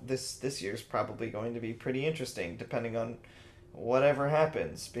know this year's probably going to be pretty interesting depending on whatever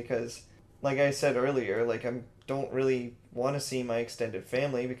happens, because like I said earlier, like I don't really want to see my extended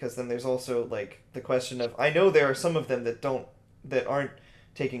family, because then there's also like the question of, I know there are some of them that aren't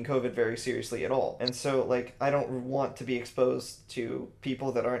taking COVID very seriously at all. And so like I don't want to be exposed to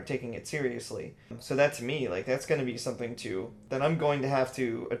people that aren't taking it seriously. So that to me, like that's going to be something to that I'm going to have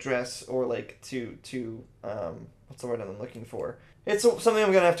to address, or like to what's the word I'm looking for? It's something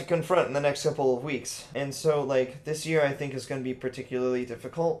I'm going to have to confront in the next couple of weeks. And so like this year I think is going to be particularly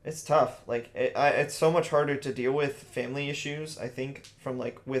difficult. It's tough. Like it's so much harder to deal with family issues, I think, from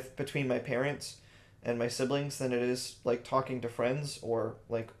like with between my parents and my siblings than it is like talking to friends or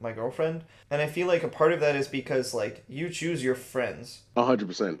like my girlfriend. And I feel like a part of that is because like you choose your friends.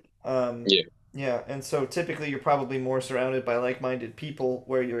 100%. Um, Yeah. yeah, and so typically you're probably more surrounded by like-minded people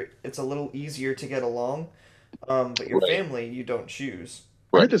where you're it's a little easier to get along. But your Right. family you don't choose.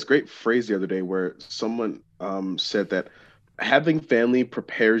 I heard Right. this great phrase the other day where someone said that having family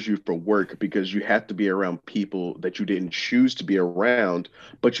prepares you for work because you have to be around people that you didn't choose to be around,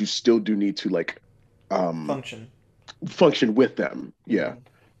 but you still do need to like um, Function. function with them. Yeah, Hmm.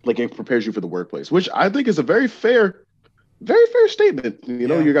 like it prepares you for the workplace, which I think is a very fair statement.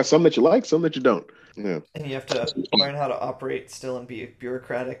 Yeah, You got some that you like, some that you don't. Yeah. and you have to learn how to operate still and be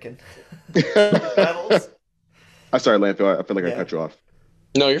bureaucratic and choose battles. I'm sorry, Landfill. I feel like I Yeah. cut you off.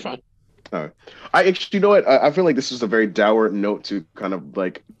 No, you're fine. All right. I actually, you know what? I feel like this is a very dour note to kind of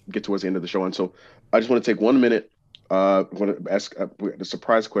like get towards the end of the show. And so I just want to take 1 minute. I want to ask the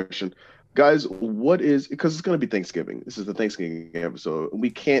surprise question. Guys, what is, because it's going to be Thanksgiving. This is the Thanksgiving episode. We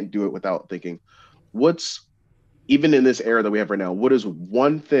can't do it without thinking, what's, even in this era that we have right now, what is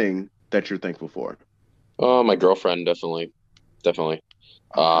one thing that you're thankful for? Oh, my girlfriend, definitely. Definitely.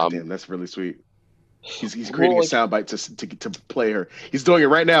 Oh, Um, goddamn, that's really sweet. He's creating Well, a soundbite to play her. He's doing it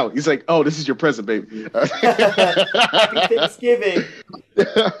right now. He's like, "Oh, this is your present, baby." Happy Thanksgiving.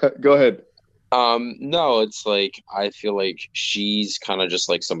 Go ahead. No, it's like I feel like she's kind of just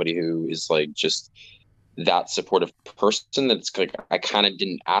like somebody who is like just that supportive person that's like I kind of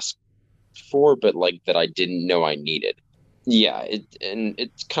didn't ask for, but like that I didn't know I needed. Yeah, it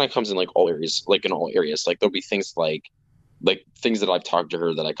kind of comes in like all areas, like in all areas. Like there'll be things like things that I've talked to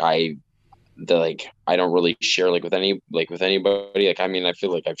her that I don't really share with anybody. Like I mean, I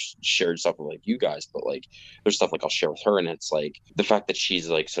feel like I've shared stuff with like you guys, but like there's stuff like I'll share with her, and it's like the fact that she's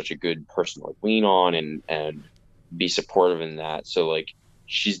like such a good person to like lean on and be supportive in that. So like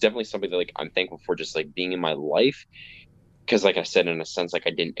she's definitely somebody that like I'm thankful for just like being in my life because like I said, in a sense, like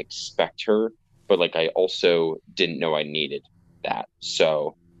I didn't expect her, but like I also didn't know I needed that.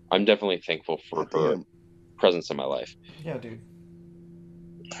 So I'm definitely thankful for her presence in my life. Yeah, dude.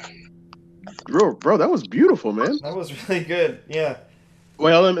 Bro, that was beautiful, man. That was really good. Yeah.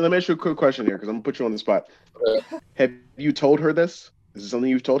 Well, let me ask you a quick question here because I'm gonna put you on the spot. Have you told her this? Is this something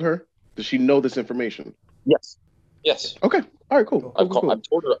you've told her? Does she know this information? Yes. Yes. Okay. All right. Cool. I've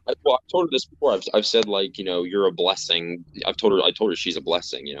told her. I've told her this before. I've said like you're a blessing. I told her she's a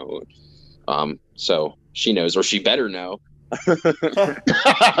blessing. So she knows, or she better know.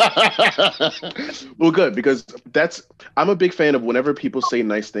 Well, good, because I'm a big fan of whenever people say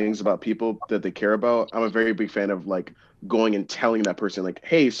nice things about people that they care about. I'm a very big fan of like going and telling that person like,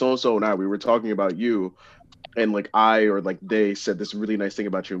 hey, so and so and I, we were talking about you, and like I or like they said this really nice thing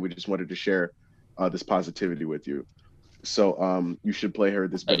about you, and we just wanted to share this positivity with you. So you should play her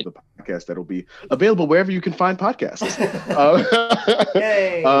this bit of the podcast that'll be available wherever you can find podcasts.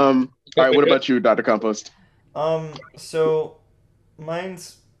 Yay. All right, what about you, Dr. Compost? So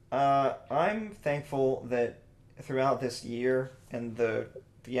mine's I'm thankful that throughout this year and the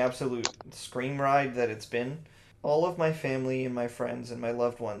absolute scream ride that it's been, all of my family and my friends and my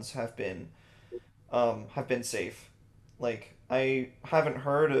loved ones have been safe. Like I haven't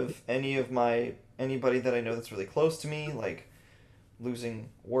heard of anybody that I know that's really close to me like losing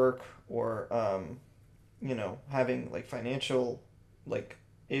work or having like financial like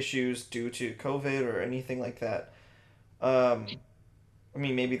issues due to COVID or anything like that. I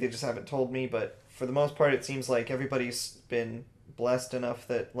mean, maybe they just haven't told me, but for the most part, it seems like everybody's been blessed enough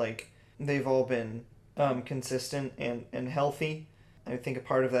that like they've all been consistent and healthy. I think a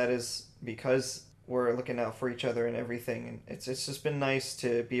part of that is because we're looking out for each other and everything, and it's just been nice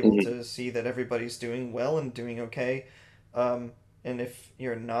to be able to see that everybody's doing well and doing okay. And if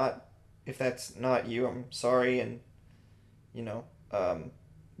that's not you, I'm sorry, and you know,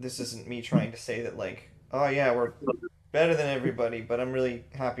 this isn't me trying to say that like, oh yeah, we're better than everybody, but I'm really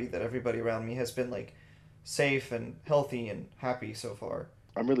happy that everybody around me has been like safe and healthy and happy so far.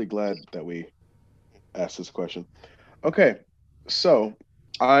 I'm really glad that we asked this question. Okay, so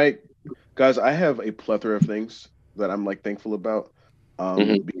I I have a plethora of things that I'm like thankful about.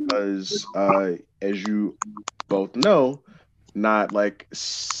 Because as you both know, not like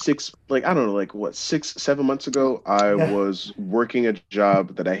I don't know, like what, 6 7 months ago, I was working a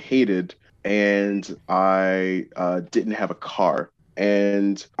job that I hated, and I didn't have a car.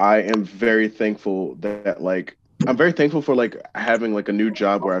 And I am very thankful that like I'm very thankful for like having like a new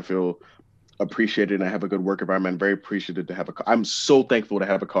job where I feel appreciated and I have a good work environment. I'm very appreciated to have a car. I'm so thankful to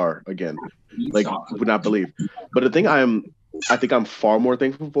have a car again. Like, would not believe. But the thing I think I'm far more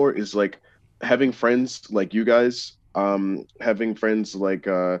thankful for is like having friends like you guys, having friends like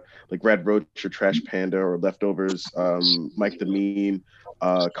Rad Roach or Trash Panda or Leftovers, Mike the Meme,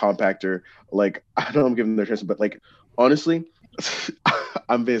 Compactor. Like, I know I'm giving them their chance, but like honestly,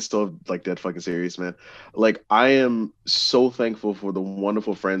 I'm being so like dead fucking serious, man. Like, I am so thankful for the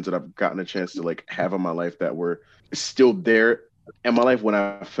wonderful friends that I've gotten a chance to like have in my life that were still there in my life when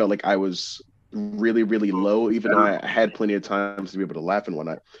I felt like I was really, really low, even though I had plenty of times to be able to laugh and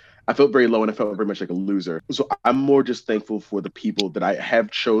whatnot. I felt very low and I felt very much like a loser. So I'm more just thankful for the people that I have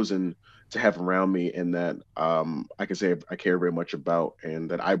chosen to have around me, and that I can say I care very much about,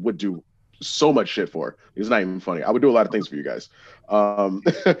 and that I would do so much shit for. It's not even funny. I would do a lot of things for you guys.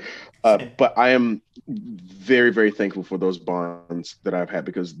 But I am very, very thankful for those bonds that I've had,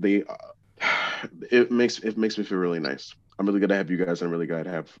 because it makes me feel really nice. I'm really glad to have you guys. I'm really glad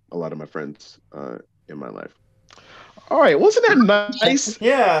to have a lot of my friends in my life. All right, wasn't that nice?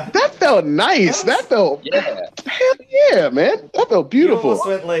 Yeah. That felt nice. That felt hell yeah, man. That felt beautiful. You almost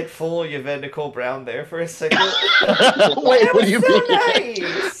went like full Yvette Nicole Brown there for a second. Wait, what do you mean?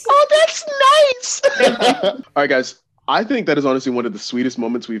 Nice. Oh, that's nice. All right, guys. I think that is honestly one of the sweetest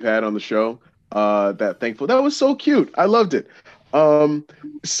moments we've had on the show. That was so cute. I loved it.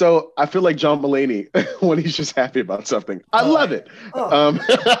 So I feel like John Mulaney when he's just happy about something. I love it. Oh.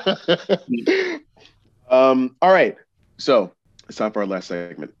 All right. So it's time for our last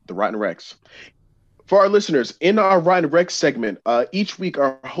segment, the Rotten Recs. For our listeners, in our Rotten Recs segment, each week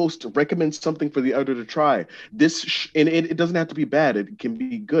our host recommends something for the other to try. And it doesn't have to be bad; it can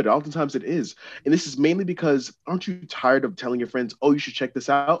be good. Oftentimes it is, and this is mainly because aren't you tired of telling your friends, "Oh, you should check this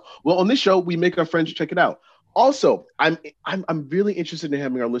out"? Well, on this show, we make our friends check it out. Also, I'm really interested in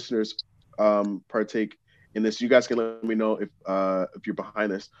having our listeners partake in this. You guys can let me know if you're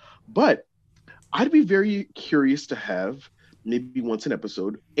behind this, but I'd be very curious to have maybe once an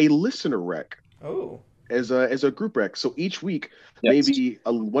episode a listener rec Oh. as a group rec. So each week, Yes. maybe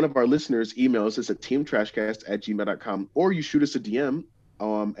one of our listeners emails us at teamtrashcast@gmail.com, or you shoot us a DM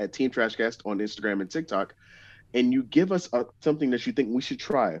at Team Trashcast on Instagram and TikTok, and you give us something that you think we should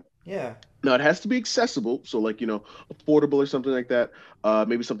try. Yeah. Now it has to be accessible, so like affordable or something like that.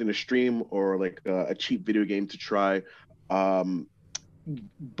 Maybe something to stream or like a cheap video game to try. Um,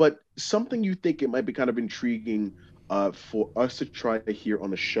 but something you think it might be kind of intriguing for us to try here on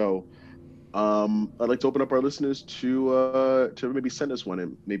the show. I'd like to open up our listeners to maybe send us one,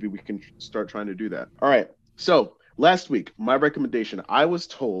 and maybe we can start trying to do that. All right. So last week, my recommendation, I was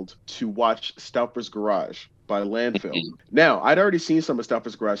told to watch Stouffer's Garage by Landfill. Now, I'd already seen some of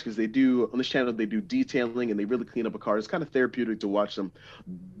Stouffer's Garage because they do on this channel, they do detailing and they really clean up a car. It's kind of therapeutic to watch them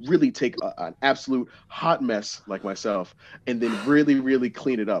really take an absolute hot mess like myself and then really, really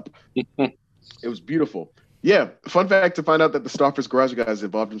clean it up. It was beautiful. Yeah, fun fact to find out that the Stouffer's Garage guys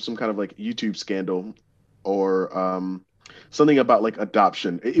involved in some kind of like YouTube scandal or something about like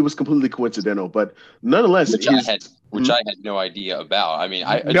adoption. It was completely coincidental, but nonetheless, which I had no idea about. I mean,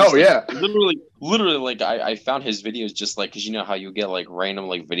 I no, just, like, yeah, literally, like I found his videos just like because you know how you get like random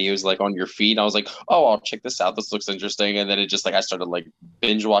like videos like on your feed. I was like, oh, I'll check this out. This looks interesting, and then it just like I started like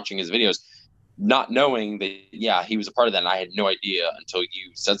binge watching his videos, not knowing that he was a part of that. And I had no idea until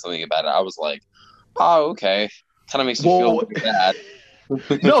you said something about it. I was like, oh, okay, kind of makes me feel bad.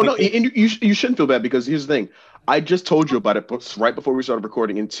 no, and you shouldn't feel bad because here's the thing. I just told you about it right before we started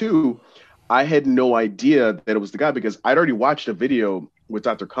recording, and two, I had no idea that it was the guy because I'd already watched a video with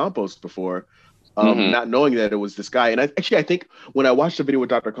Dr. Compost before, not knowing that it was this guy. And I think when I watched the video with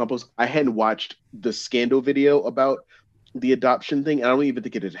Dr. Compost, I hadn't watched the scandal video about the adoption thing. And I don't even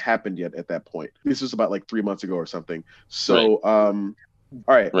think it had happened yet at that point. This was about like 3 months ago or something. So, all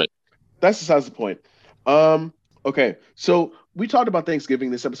right. That's besides the point. Okay, so we talked about Thanksgiving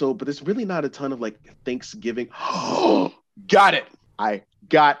this episode, but there's really not a ton of like Thanksgiving. Got it. I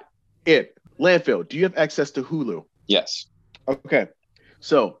got it. Landfill, do you have access to Hulu? Yes. Okay,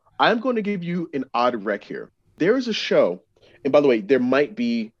 so I'm going to give you an odd rec here. There is a show, and by the way, there might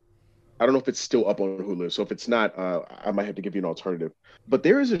be, I don't know if it's still up on Hulu, so if it's not, I might have to give you an alternative. But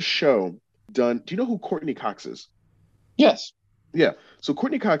there is a show done. Do you know who Courtney Cox is? Yes. Yeah. So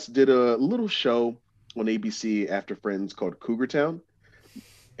Courtney Cox did a little show on ABC after Friends called Cougar Town.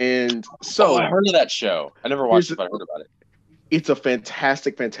 And so I heard of that show. I never watched it, but I heard about it. It's a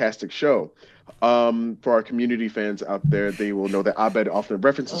fantastic, fantastic show. For our community fans out there, they will know that Abed often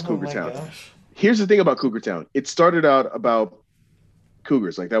references Cougar Town. Gosh. Here's the thing about Cougar Town. It started out about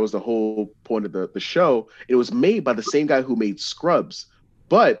cougars. Like that was the whole point of the show. It was made by the same guy who made Scrubs,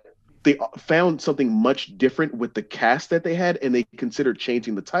 but they found something much different with the cast that they had, and they considered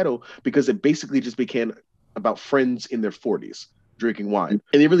changing the title because it basically just became about friends in their 40s drinking wine.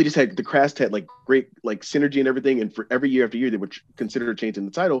 And they really just had, the cast had like great like synergy and everything, and for every year after year they would consider changing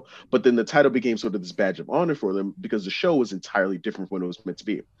the title, but then the title became sort of this badge of honor for them because the show was entirely different from what it was meant to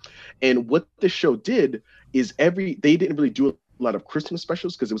be. And what the show did is they didn't really do a lot of Christmas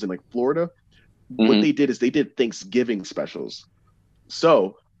specials because it was in like Florida. What they did is they did Thanksgiving specials.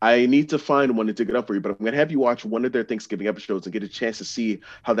 So I need to find one to dig it up for you, but I'm going to have you watch one of their Thanksgiving episodes and get a chance to see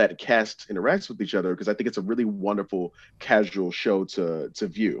how that cast interacts with each other, because I think it's a really wonderful casual show to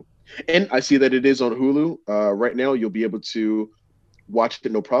view. And I see that it is on Hulu right now. You'll be able to watch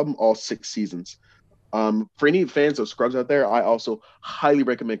it no problem, all 6 seasons. For any fans of Scrubs out there, I also highly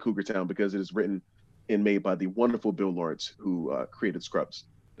recommend Cougar Town because it is written and made by the wonderful Bill Lawrence, who created Scrubs.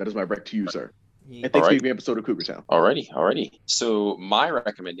 That is my rec to you, sir. And Thanksgiving episode of Cougar Town. Alrighty. So my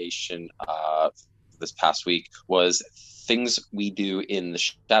recommendation this past week was Things We Do in the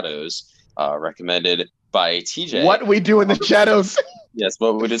Shadows, recommended by TJ. What We Do in the Shadows. Yes,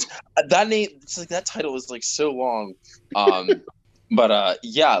 what it is. That name, it's like that title is like so long. But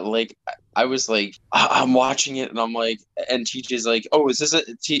yeah, like I was like, I'm watching it and I'm like, and TJ's like, oh, is this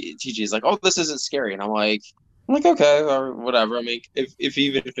TJ's like, oh, this isn't scary. And I'm like, okay, or whatever. I mean, if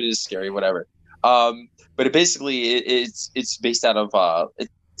even if it is scary, whatever. But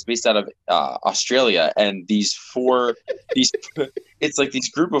it's based out of Australia, and these it's like these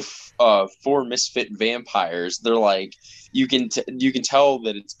group of four misfit vampires. They're like you can tell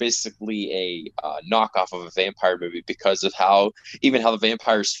that it's basically a knockoff of a vampire movie because of how even how the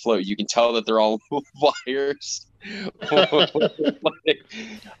vampires float. You can tell that they're all liars. Like,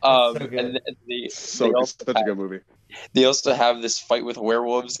 It's so and good. they It's also such a good movie. they also have this fight with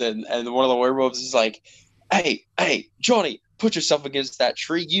werewolves, and one of the werewolves is like, hey, Johnny, put yourself against that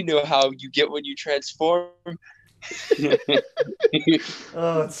tree. You know how you get when you transform."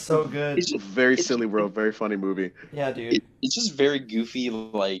 Oh, it's so good. it's just, Very it's silly world, very funny movie. Yeah, dude. it's just very goofy,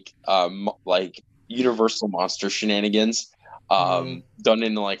 like Universal monster shenanigans, Mm. done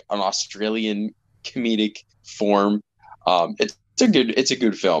in like an Australian comedic form. It's a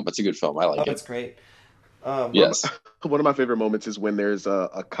good film. It's a good film. I Oh, like it. it's great. One Um, of Yes. one of my favorite moments is when there's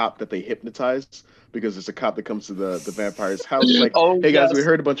a cop that they hypnotize because there's a cop that comes to the vampire's house. He's like, Oh "Hey guys, we yes.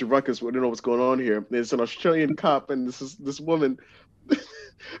 heard a bunch of ruckus. We don't know what's going on here." And it's an Australian cop, and this woman,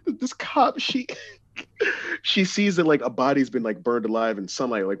 this cop, she sees that like a body's been like burned alive in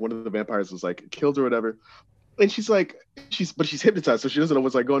sunlight, like one of the vampires was like killed or whatever, and she's hypnotized, so she doesn't know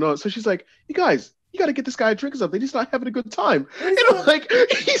what's like going on. So she's like, "You guys, you got to get this guy a drink or something. He's not having a good time." he's And I'm not. like,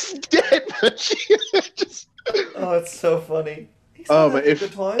 he's dead. But she just Oh, it's so funny. He's not but having a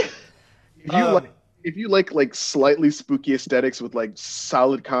good time. if you like Um, if you like slightly spooky aesthetics with like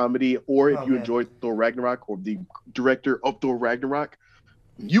solid comedy, or if oh you man, enjoy Thor Ragnarok or the director of Thor Ragnarok,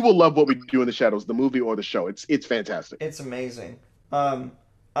 you will love What We Do in the Shadows, the movie or the show. It's fantastic. it's amazing. Um,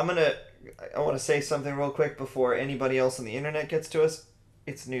 I'm gonna. I want to say something real quick before anybody else on the internet gets to us.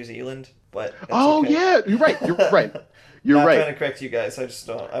 It's New Zealand, but it's Oh okay. yeah, you're right. You're right. You're Not right. trying to correct you guys. I just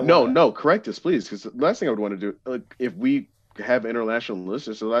don't. I No, wanna. no, correct us, please, because the last thing I would want to do, like, if we have international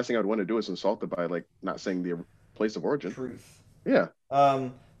listeners, the last thing I would want to do is insult them by like not saying the place of origin. Truth. Yeah.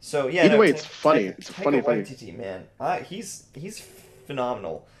 So yeah, Either no, way, it's funny. It's Taika funny. Waititi, man, he's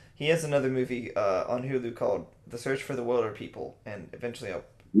phenomenal. He has another movie on Hulu called The Search for the Wilder People, and eventually I'll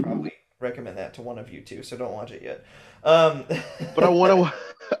probably recommend that to one of you too. So don't watch it yet. Um, But I want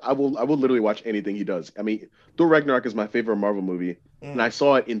to. I will literally watch anything he does. I mean, Thor Ragnarok is my favorite Marvel movie, and I mm,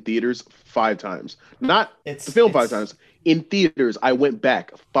 saw it in theaters 5 times. Not the it's film five it's times. In theaters, I went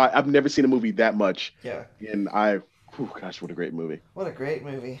back five. I've never seen a movie that much, yeah. and gosh, what a great movie! What a great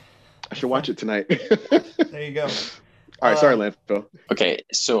movie. I should watch it tonight. There you go. All right, sorry, Um, Landfill. Okay,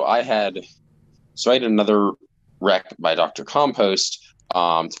 so I had another rec by Dr. Compost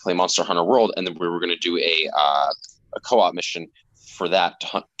to play Monster Hunter World, and then we were going to do a co-op mission for that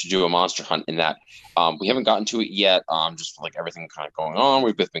to do a monster hunt in that. We haven't gotten to it yet, just like everything kind of going on.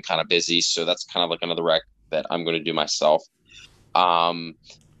 We've both been kind of busy, so that's kind of like another rec that I'm going to do myself. Um,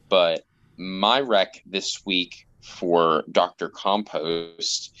 but my rec this week for Dr.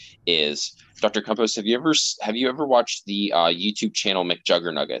 Compost is Dr. Compost. Have you ever watched the YouTube channel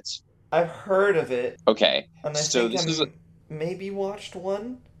McJuggernuggets? I've heard of it, Okay, and I so think this is I maybe watched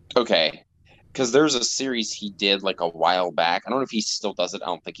one. okay because there's a series he did like a while back. I don't know if he still does it. I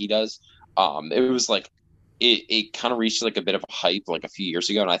don't think he does. It was like it kind of reached like a bit of a hype like a few years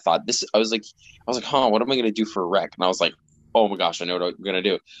ago, and I thought this. I was like, huh, what am I gonna do for a rec? And I was like, oh my gosh, I know what I'm gonna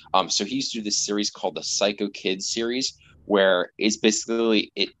do. So he used to do this series called the Psycho Kids series, where it's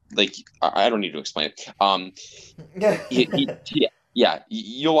basically it like I don't need to explain it. Yeah,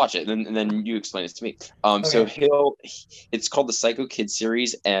 you'll watch it and then you explain it to me. So Okay. it's called the Psycho Kid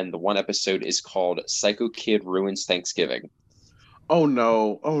series, and the one episode is called Psycho Kid Ruins Thanksgiving. Oh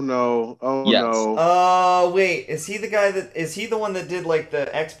no! Oh no! Oh Yes. no! Wait, is he the one that did like the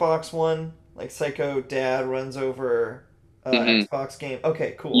Xbox one? Like Psycho Dad runs over Hmm. Xbox game.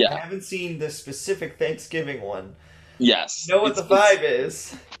 Okay, cool. I Yeah. haven't seen the specific Thanksgiving one. Yes. Know what the vibe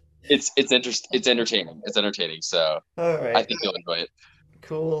is. It's entertaining. It's entertaining. So All I right. think you'll enjoy it.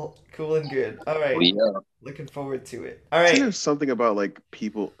 Cool, cool and good. All right. Yeah. Looking forward to it. All Isn't right. there something about like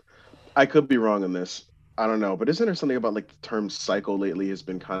people? I could be wrong on this. I don't know, but isn't there something about like the term psycho lately has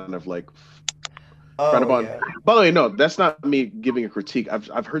been kind of like frowned Oh upon? yeah. By the way, no, that's not me giving a critique.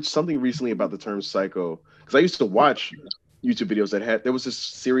 I've heard something recently about the term psycho because I used to watch YouTube videos that had there was this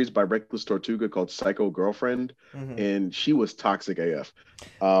series by Reckless Tortuga called Psycho Girlfriend, Hmm. and she was toxic AF.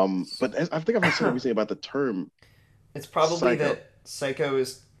 But I think I've heard something recently about the term It's probably psycho. that psycho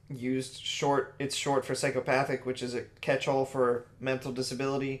is used short. It's short for psychopathic, which is a catch-all for mental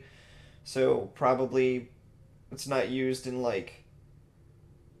disability. So probably it's not used in like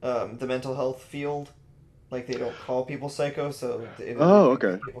the mental health field. Like they don't call people psycho, so Oh,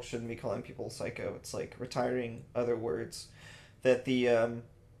 okay. people shouldn't be calling people psycho. It's like retiring other words that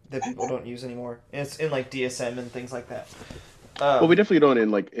that people don't use anymore. And it's in like DSM and things like that. Well, we definitely don't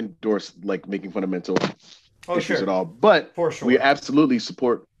endorse like making fundamental issues sure. at all, but For sure. we absolutely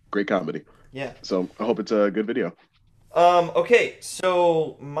support great comedy. Yeah. So I hope it's a good video. Okay,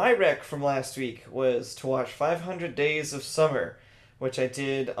 so my rec from last week was to watch 500 Days of Summer, which I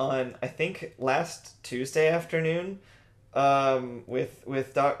did on, I think, last Tuesday afternoon, with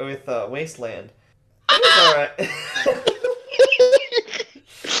Wasteland. It was alright.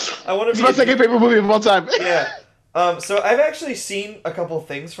 I want to It's be my second favorite movie of all time. Yeah. So I've actually seen a couple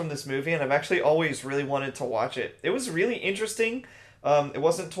things from this movie, and I've actually always really wanted to watch it. It was really interesting. It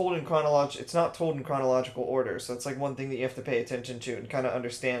wasn't told in It's not told in chronological order, so it's like one thing that you have to pay attention to and kind of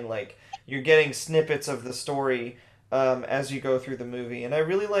understand. Like you're getting snippets of the story as you go through the movie, and I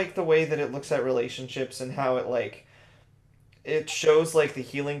really like the way that it looks at relationships and how it shows like the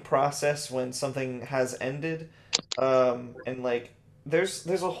healing process when something has ended, and like there's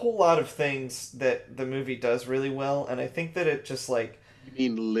a whole lot of things that the movie does really well, and I think that it just like You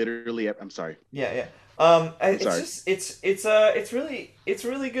mean literally? I'm sorry. yeah. It's Sorry. just it's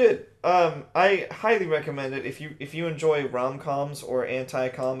really good. I highly recommend it if you enjoy rom-coms or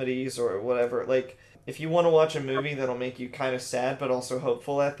anti-comedies or whatever. Like if you want to watch a movie that'll make you kind of sad but also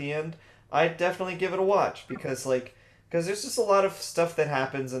hopeful at the end, I'd definitely give it a watch because there's just a lot of stuff that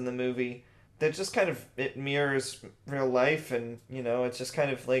happens in the movie that just kind of it mirrors real life, and it's just kind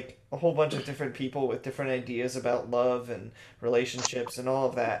of like a whole bunch of different people with different ideas about love and relationships and all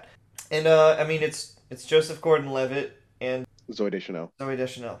of that. And I mean it's Joseph Gordon-Levitt and Zooey Deschanel. Zooey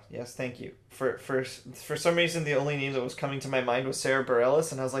Deschanel. Yes, thank you. For some reason, the only name that was coming to my mind was Sarah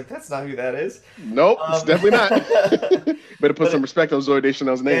Bareilles, and I was like, that's not who that is. Nope, it's definitely not. Better put some respect on Zooey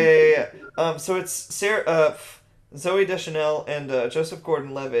Deschanel's name. Yeah. So it's Zooey Deschanel and Joseph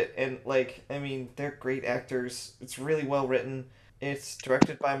Gordon-Levitt, and like, I mean, they're great actors. It's really well written. It's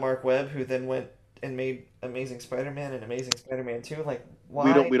directed by Mark Webb, who then went and made Amazing Spider-Man and Amazing Spider-Man 2. Like,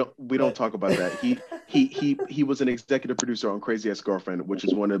 why? We don't talk about that. He was an executive producer on Crazy Ex-Girlfriend, which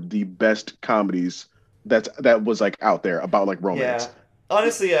is one of the best comedies that was like out there about like romance. Yeah.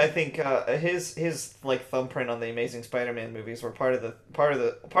 Honestly, I think his like thumbprint on the Amazing Spider-Man movies were part of the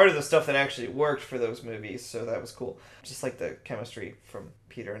stuff that actually worked for those movies, so that was cool. Just like the chemistry from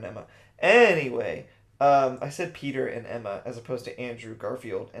Peter and Emma. Anyway, I said Peter and Emma as opposed to Andrew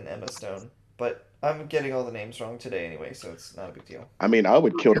Garfield and Emma Stone, but I'm getting all the names wrong today anyway, so it's not a big deal. I mean, I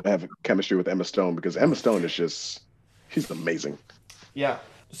would kill to have chemistry with Emma Stone because Emma Stone she's amazing. Yeah.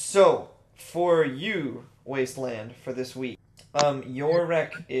 So for you, Wasteland, for this week. Your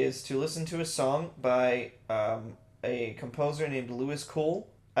rec is to listen to a song by a composer named Louis Cool.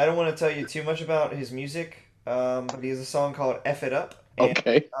 I don't want to tell you too much about his music, but he has a song called F It Up. And,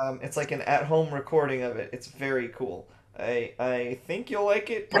 Okay. it's like an at-home recording of it. It's very cool. I think you'll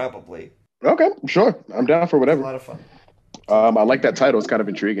like it, probably. Okay, sure. I'm down for It's a whatever. lot of fun. I like that title. It's kind of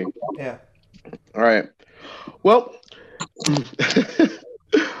intriguing. Yeah. All right. Well,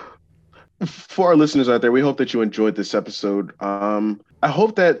 for our listeners out there, we hope that you enjoyed this episode. I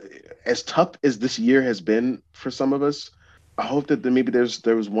hope that as tough as this year has been for some of us, I hope that maybe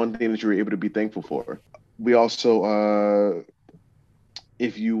there was one thing that you were able to be thankful for. We also,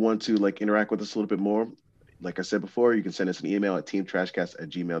 if you want to like interact with us a little bit more, like I said before, you can send us an email at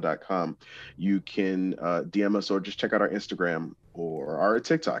teamtrashcast@gmail.com. You can DM us or just check out our Instagram or our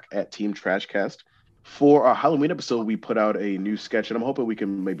TikTok at Team Trashcast. For our Halloween episode, we put out a new sketch, and I'm hoping we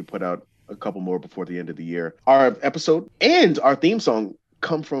can maybe put out a couple more before the end of the year. Our episode and our theme song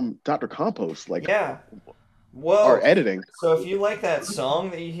come from Dr. Compost. Like, Yeah. Well, our editing. so if you like that song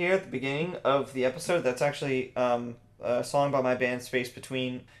that you hear at the beginning of the episode, that's actually a song by my band Space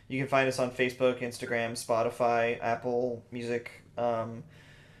Between. You can find us on Facebook, Instagram, Spotify, Apple Music.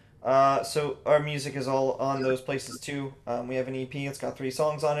 So our music is all on those places too. We have an EP. It's got 3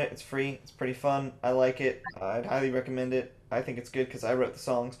 songs on it. It's free. It's pretty fun. I like it. I'd highly recommend it. I think it's good because I wrote the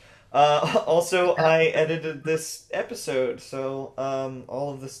songs. Also, I edited this episode, so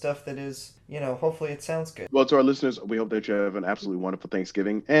all of the stuff that is, hopefully it sounds good. Well, to our listeners, we hope that you have an absolutely wonderful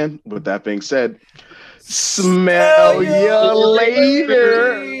Thanksgiving. And with that being said, smell you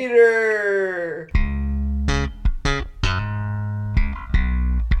later.